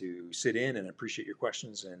to sit in, and appreciate your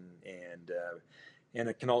questions, and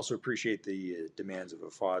I can also appreciate the demands of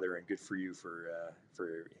a father, and good for you for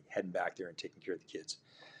heading back there and taking care of the kids.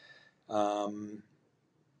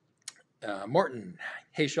 Morton,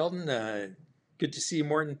 hey Sheldon, good to see you,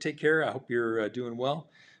 Morton. Take care. I hope you're doing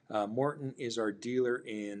well. Morton is our dealer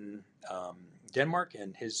in Denmark,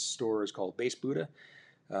 and his store is called Bass Buddha.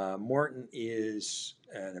 Morton is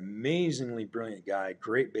an amazingly brilliant guy,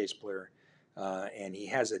 great bass player, and he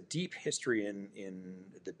has a deep history in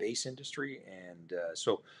the bass industry. And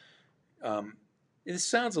so this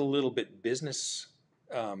sounds a little bit business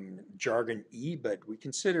jargon-y, but we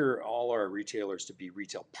consider all our retailers to be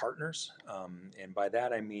retail partners. And by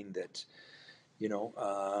that I mean that,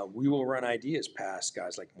 we will run ideas past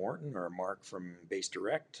guys like Morton or Mark from Bass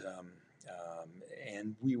Direct,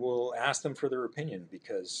 and we will ask them for their opinion,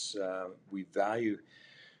 because we value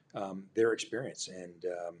their experience, and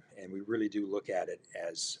we really do look at it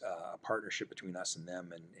as a partnership between us and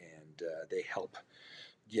them, and they help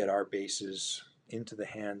get our basses into the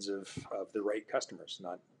hands of the right customers.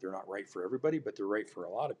 They're not right for everybody, but they're right for a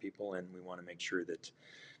lot of people, and we want to make sure that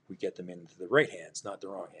we get them into the right hands, not the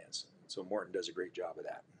wrong hands. So Morton does a great job of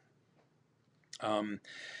that.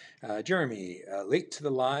 Jeremy, late to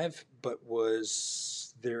the live, but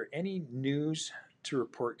was there any news to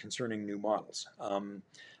report concerning new models?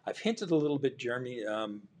 I've hinted a little bit, Jeremy,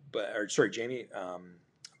 Jamie,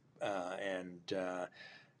 and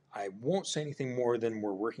I won't say anything more than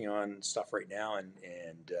we're working on stuff right now, and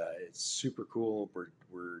it's super cool.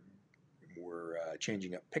 We're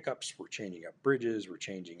changing up pickups, we're changing up bridges, we're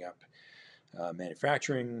changing up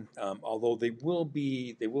manufacturing. Although they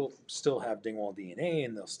will still have Dingwall DNA,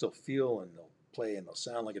 and they'll still feel and they'll play and they'll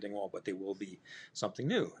sound like a Dingwall, but they will be something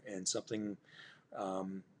new and something.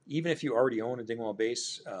 Even if you already own a Dingwall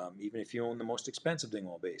bass, even if you own the most expensive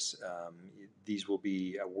Dingwall bass, these will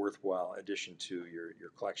be a worthwhile addition to your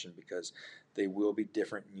collection because they will be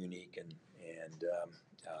different and unique, and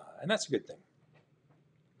that's a good thing.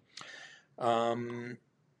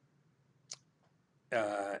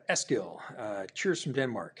 Eskil, cheers from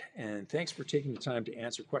Denmark, and thanks for taking the time to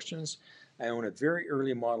answer questions. I own a very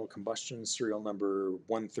early model combustion serial number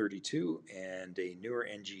 132 and a newer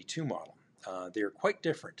NG2 model. They are quite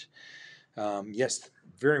different. Yes,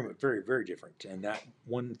 very, very, very different. And that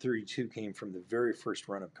 132 came from the very first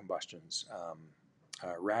run of combustions,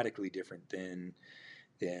 radically different than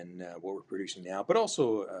what we're producing now, but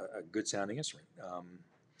also a good sounding instrument.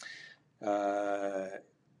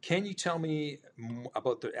 Can you tell me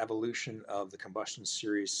about the evolution of the combustion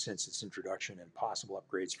series since its introduction and possible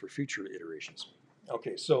upgrades for future iterations?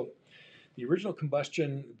 Okay, so the original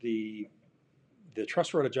combustion, the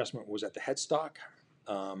truss rod adjustment was at the headstock.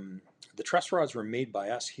 The truss rods were made by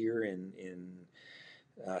us here in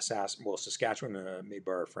Saskatchewan, made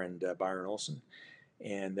by our friend Byron Olson,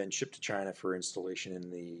 and then shipped to China for installation in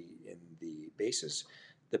the bases.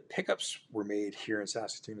 The pickups were made here in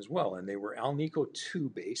Saskatoon as well, and they were Alnico 2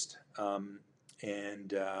 based.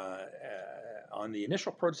 And on the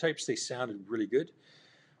initial prototypes, they sounded really good.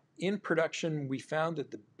 In production, we found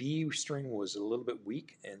that the B string was a little bit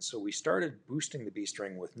weak, and so we started boosting the B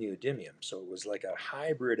string with neodymium. So it was like a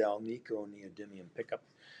hybrid Alnico neodymium pickup.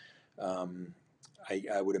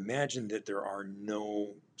 I would imagine that there are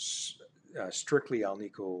no strictly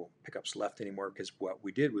Alnico pickups left anymore, because what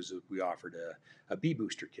we did was we offered a B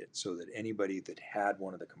booster kit so that anybody that had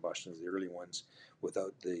one of the combustions, the early ones,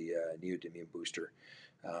 without the neodymium booster,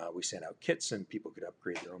 we sent out kits and people could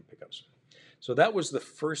upgrade their own pickups. So that was the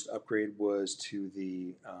first upgrade, was to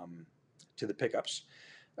the pickups.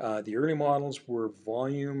 The early models were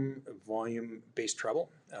volume based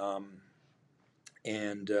treble, so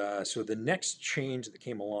the next change that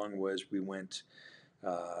came along was we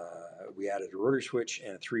added a rotary switch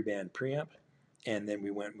and a 3-band preamp, and then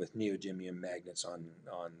we went with neodymium magnets on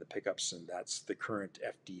the pickups, and that's the current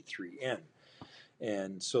FD3N.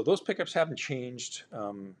 And so those pickups haven't changed,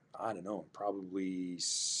 I don't know, probably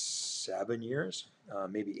 7 years,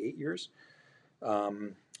 maybe 8 years.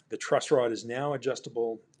 The truss rod is now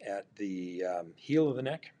adjustable at the heel of the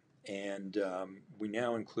neck, and we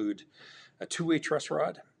now include a 2-way truss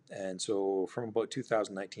rod. And so from about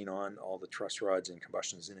 2019 on, all the truss rods and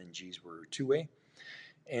combustions in NGs were 2-way.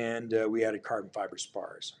 And we added carbon fiber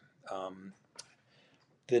spars.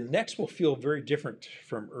 The necks will feel very different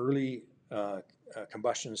from early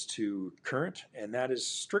combustions to current, and that is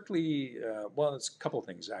strictly, it's a couple of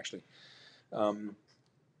things actually.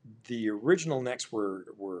 The original necks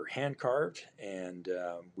were hand carved, and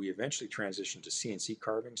we eventually transitioned to CNC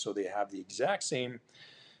carving, so they have the exact same.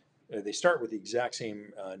 They start with the exact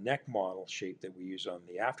same neck model shape that we use on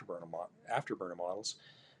the afterburner models,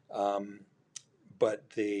 but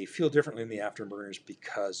they feel differently in the afterburners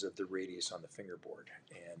because of the radius on the fingerboard.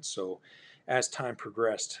 And so as time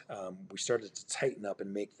progressed, we started to tighten up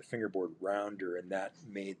and make the fingerboard rounder, and that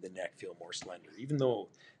made the neck feel more slender. Even though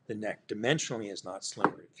the neck dimensionally is not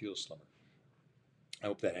slimmer, it feels slimmer. I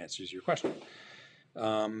hope that answers your question.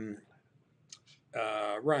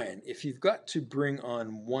 Ryan, if you've got to bring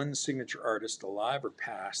on one signature artist, alive or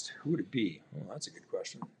past, who would it be? Well, that's a good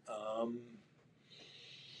question.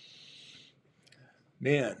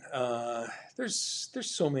 There's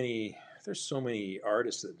so many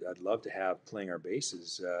artists that I'd love to have playing our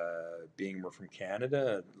basses. Being we're from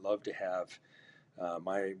Canada, I'd love to have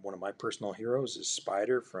one of my personal heroes is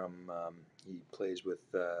Spider from. He plays with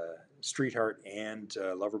Streetheart and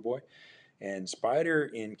Loverboy, and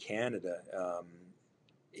Spider in Canada.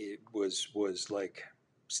 It was like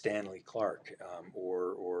Stanley Clark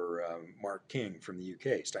or Mark King from the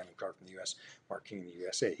UK, Stanley Clark from the US, Mark King in the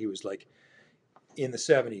USA. He was like, in the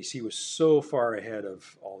 70s, he was so far ahead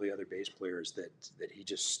of all the other bass players that he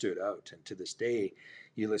just stood out. And to this day,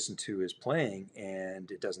 you listen to his playing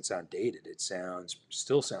and it doesn't sound dated. It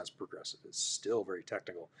still sounds progressive. It's still very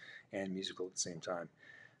technical and musical at the same time.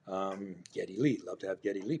 Geddy Lee, love to have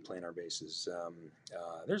Geddy Lee playing our basses.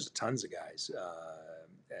 There's tons of guys.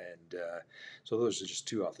 So those are just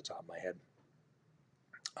two off the top of my head.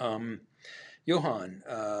 Johan,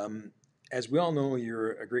 as we all know,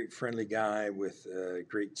 you're a great friendly guy with a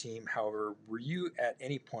great team. However, were you at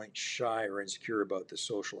any point shy or insecure about the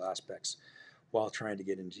social aspects while trying to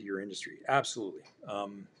get into your industry? Absolutely.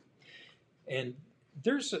 And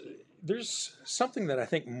there's there's something that I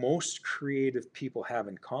think most creative people have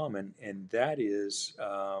in common, and that is,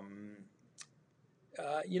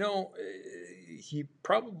 you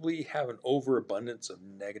probably have an overabundance of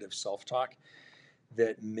negative self-talk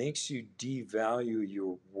that makes you devalue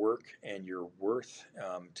your work and your worth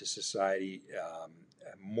to society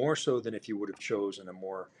more so than if you would have chosen a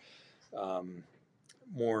um,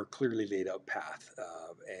 more clearly laid out path.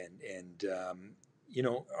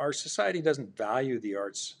 Our society doesn't value the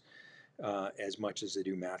arts as much as they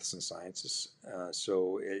do maths and sciences.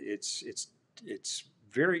 It's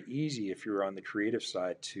very easy if you're on the creative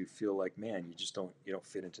side to feel like, man, you don't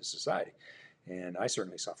fit into society. And I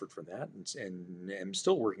certainly suffered from that, and am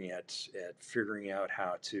still working at figuring out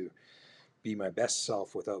how to be my best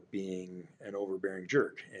self without being an overbearing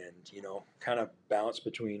jerk, and kind of balance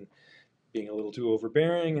between being a little too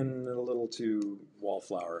overbearing and a little too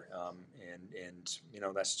wallflower. And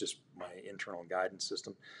that's just my internal guidance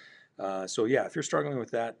system. So yeah, if you're struggling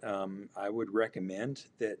with that, I would recommend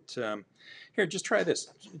that. Here, just try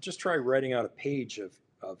this. Just try writing out a page of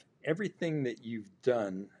everything that you've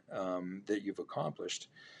done, that you've accomplished.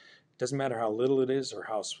 Doesn't matter how little it is,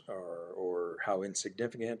 or how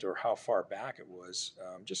insignificant, or how far back it was.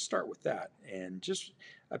 Just start with that, and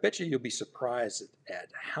I bet you'll be surprised at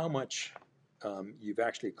how much you've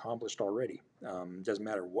actually accomplished already. Doesn't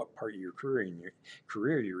matter what part of your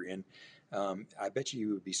career you're in. I bet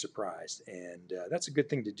you would be surprised, and that's a good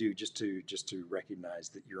thing to do, just to recognize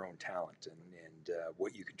that your own talent and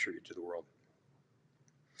what you contribute to the world.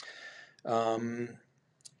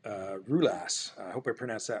 Rulas, I hope I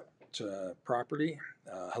pronounced that properly.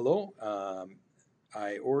 Hello.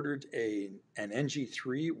 I ordered an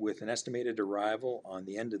NG3 with an estimated arrival on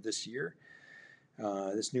the end of this year.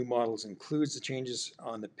 This new model includes the changes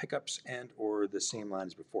on the pickups and or the same line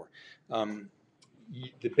as before.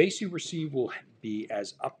 The bass you receive will be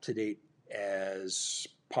as up to date as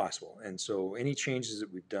possible, and so any changes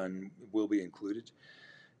that we've done will be included.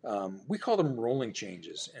 We call them rolling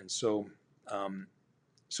changes, and so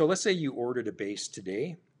let's say you ordered a bass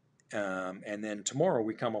today, and then tomorrow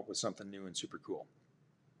we come up with something new and super cool.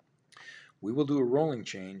 We will do a rolling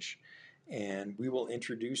change, and we will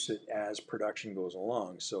introduce it as production goes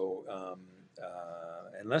along. So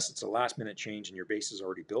unless it's a last minute change and your bass is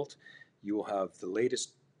already built, you will have the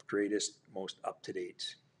latest, greatest, most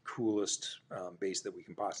up-to-date, coolest bass that we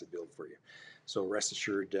can possibly build for you. So rest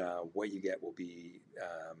assured, what you get will be,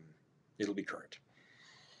 it'll be current.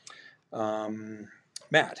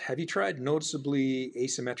 Matt, have you tried noticeably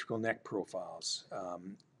asymmetrical neck profiles?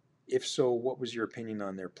 If so, what was your opinion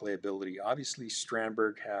on their playability? Obviously,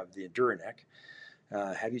 Strandberg have the Endura-neck.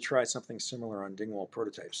 Have you tried something similar on Dingwall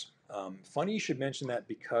prototypes? Funny you should mention that,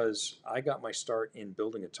 because I got my start in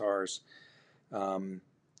building guitars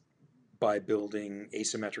by building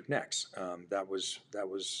asymmetric necks. That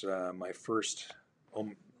was my first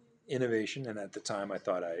innovation, and at the time I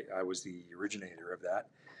thought I was the originator of that.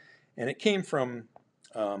 And it came from,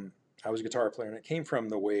 I was a guitar player, and it came from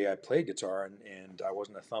the way I played guitar, and I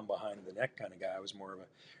wasn't a thumb behind the neck kind of guy. I was more of a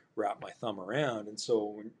wrap my thumb around. And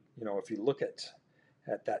so, if you look at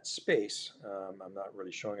that space, I'm not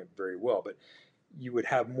really showing it very well, but you would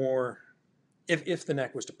have more, if the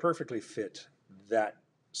neck was to perfectly fit that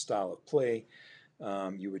style of play,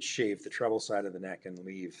 you would shave the treble side of the neck and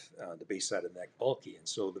leave the bass side of the neck bulky. And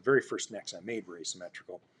so the very first necks I made were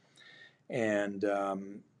asymmetrical. And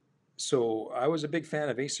so I was a big fan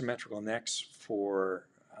of asymmetrical necks for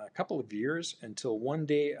a couple of years, until one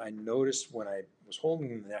day I noticed when I was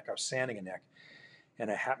holding the neck, I was sanding a neck, and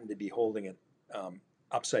I happened to be holding it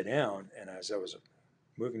upside down. And as I was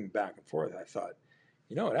moving back and forth, I thought,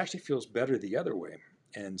 it actually feels better the other way.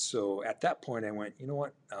 And so at that point I went, you know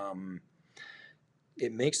what?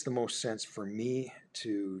 It makes the most sense for me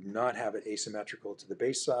to not have it asymmetrical to the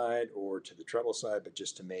bass side or to the treble side, but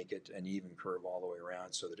just to make it an even curve all the way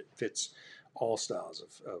around so that it fits all styles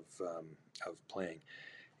of playing.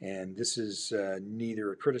 And this is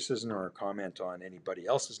neither a criticism or a comment on anybody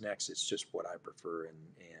else's necks. It's just what I prefer and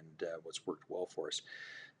what's worked well for us.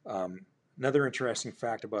 Another interesting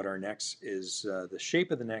fact about our necks is the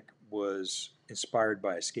shape of the neck was inspired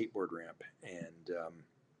by a skateboard ramp.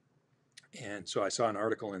 And so I saw an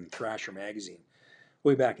article in Thrasher magazine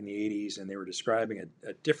way back in the 80s, and they were describing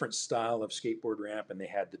a different style of skateboard ramp, and they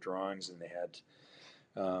had the drawings and they had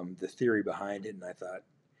the theory behind it. And I thought,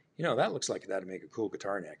 you know, that looks like that'd make a cool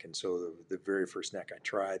guitar neck. And so the very first neck I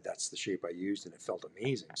tried, that's the shape I used, and it felt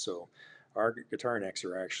amazing. So our guitar necks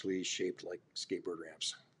are actually shaped like skateboard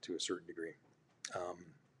ramps to a certain degree. Um,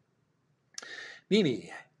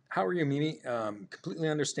 Mimi, how are you, Mimi? Completely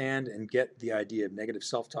understand and get the idea of negative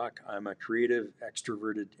self-talk. I'm a creative,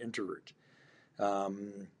 extroverted introvert.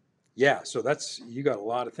 Um, yeah, so that's you got a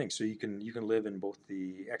lot of things. So you can live in both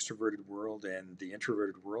the extroverted world and the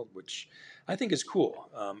introverted world, which I think is cool.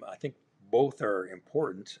 I think both are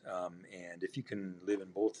important, and if you can live in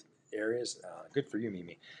both areas, good for you,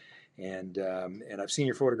 Mimi. And I've seen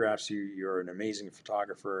your photographs. You're an amazing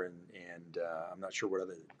photographer, and I'm not sure what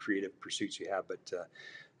other creative pursuits you have, but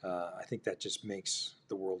I think that just makes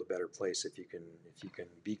the world a better place if you can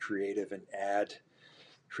be creative and add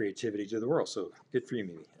creativity to the world. So good for you,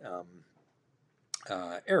 Mimi.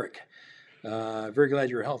 Eric, very glad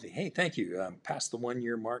you're healthy. Hey, thank you. Past the 1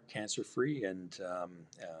 year mark, cancer free, and I'm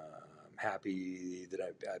happy that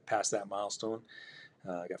I passed that milestone.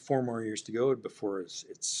 I got 4 more years to go before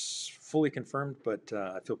it's fully confirmed, but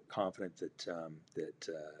I feel confident that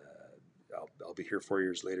I'll be here 4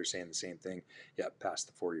 years later saying the same thing. Yeah, past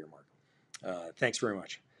the 4 year mark. Thanks very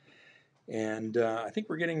much. And I think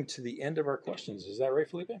we're getting to the end of our questions. Is that right,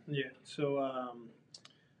 Felipe? Yeah. So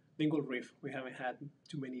Dingwall Reef. We haven't had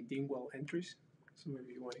too many Dingwall entries, so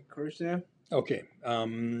maybe you want to encourage them. Okay.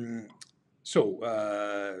 So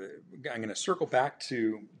I'm going to circle back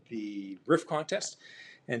to the riff contest.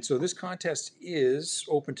 And so this contest is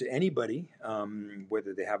open to anybody,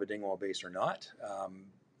 whether they have a Dingwall bass or not.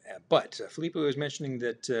 But Felipe was mentioning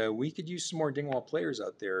that we could use some more Dingwall players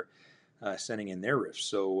out there sending in their riffs.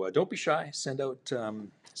 So don't be shy. Send out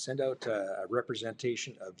a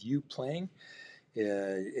representation of you playing.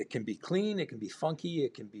 It can be clean, it can be funky,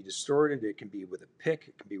 it can be distorted, it can be with a pick,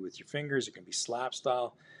 it can be with your fingers, it can be slap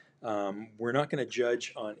style. We're not going to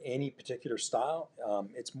judge on any particular style.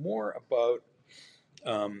 It's more about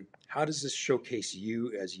how does this showcase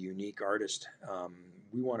you as a unique artist.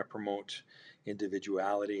 We want to promote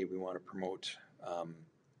individuality. We want to promote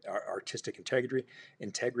our artistic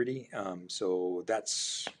integrity. So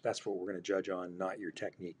that's what we're going to judge on, not your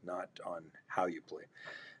technique, not on how you play.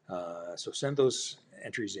 So send those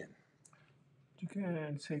entries in. You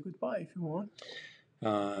can say goodbye if you want.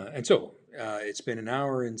 And so it's been an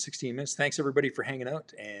hour and 16 minutes. Thanks everybody for hanging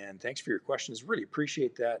out, and thanks for your questions. Really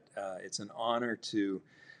appreciate that. It's an honor to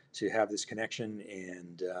have this connection,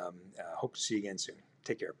 and hope to see you again soon.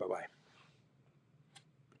 Take care. Bye-bye.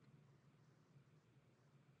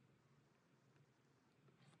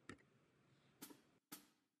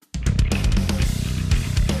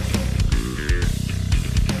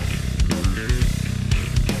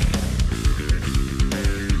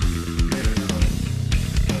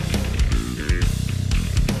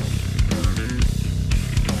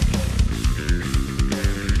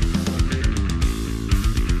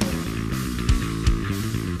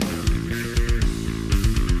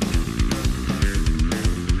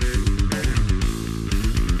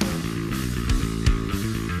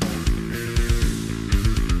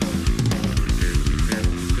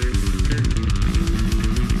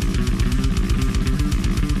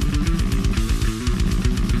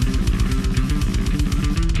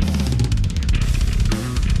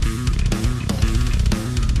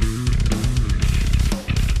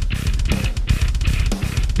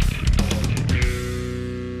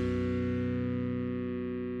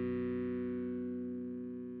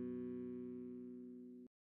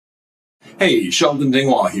 Hey, Sheldon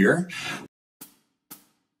Dingwall here.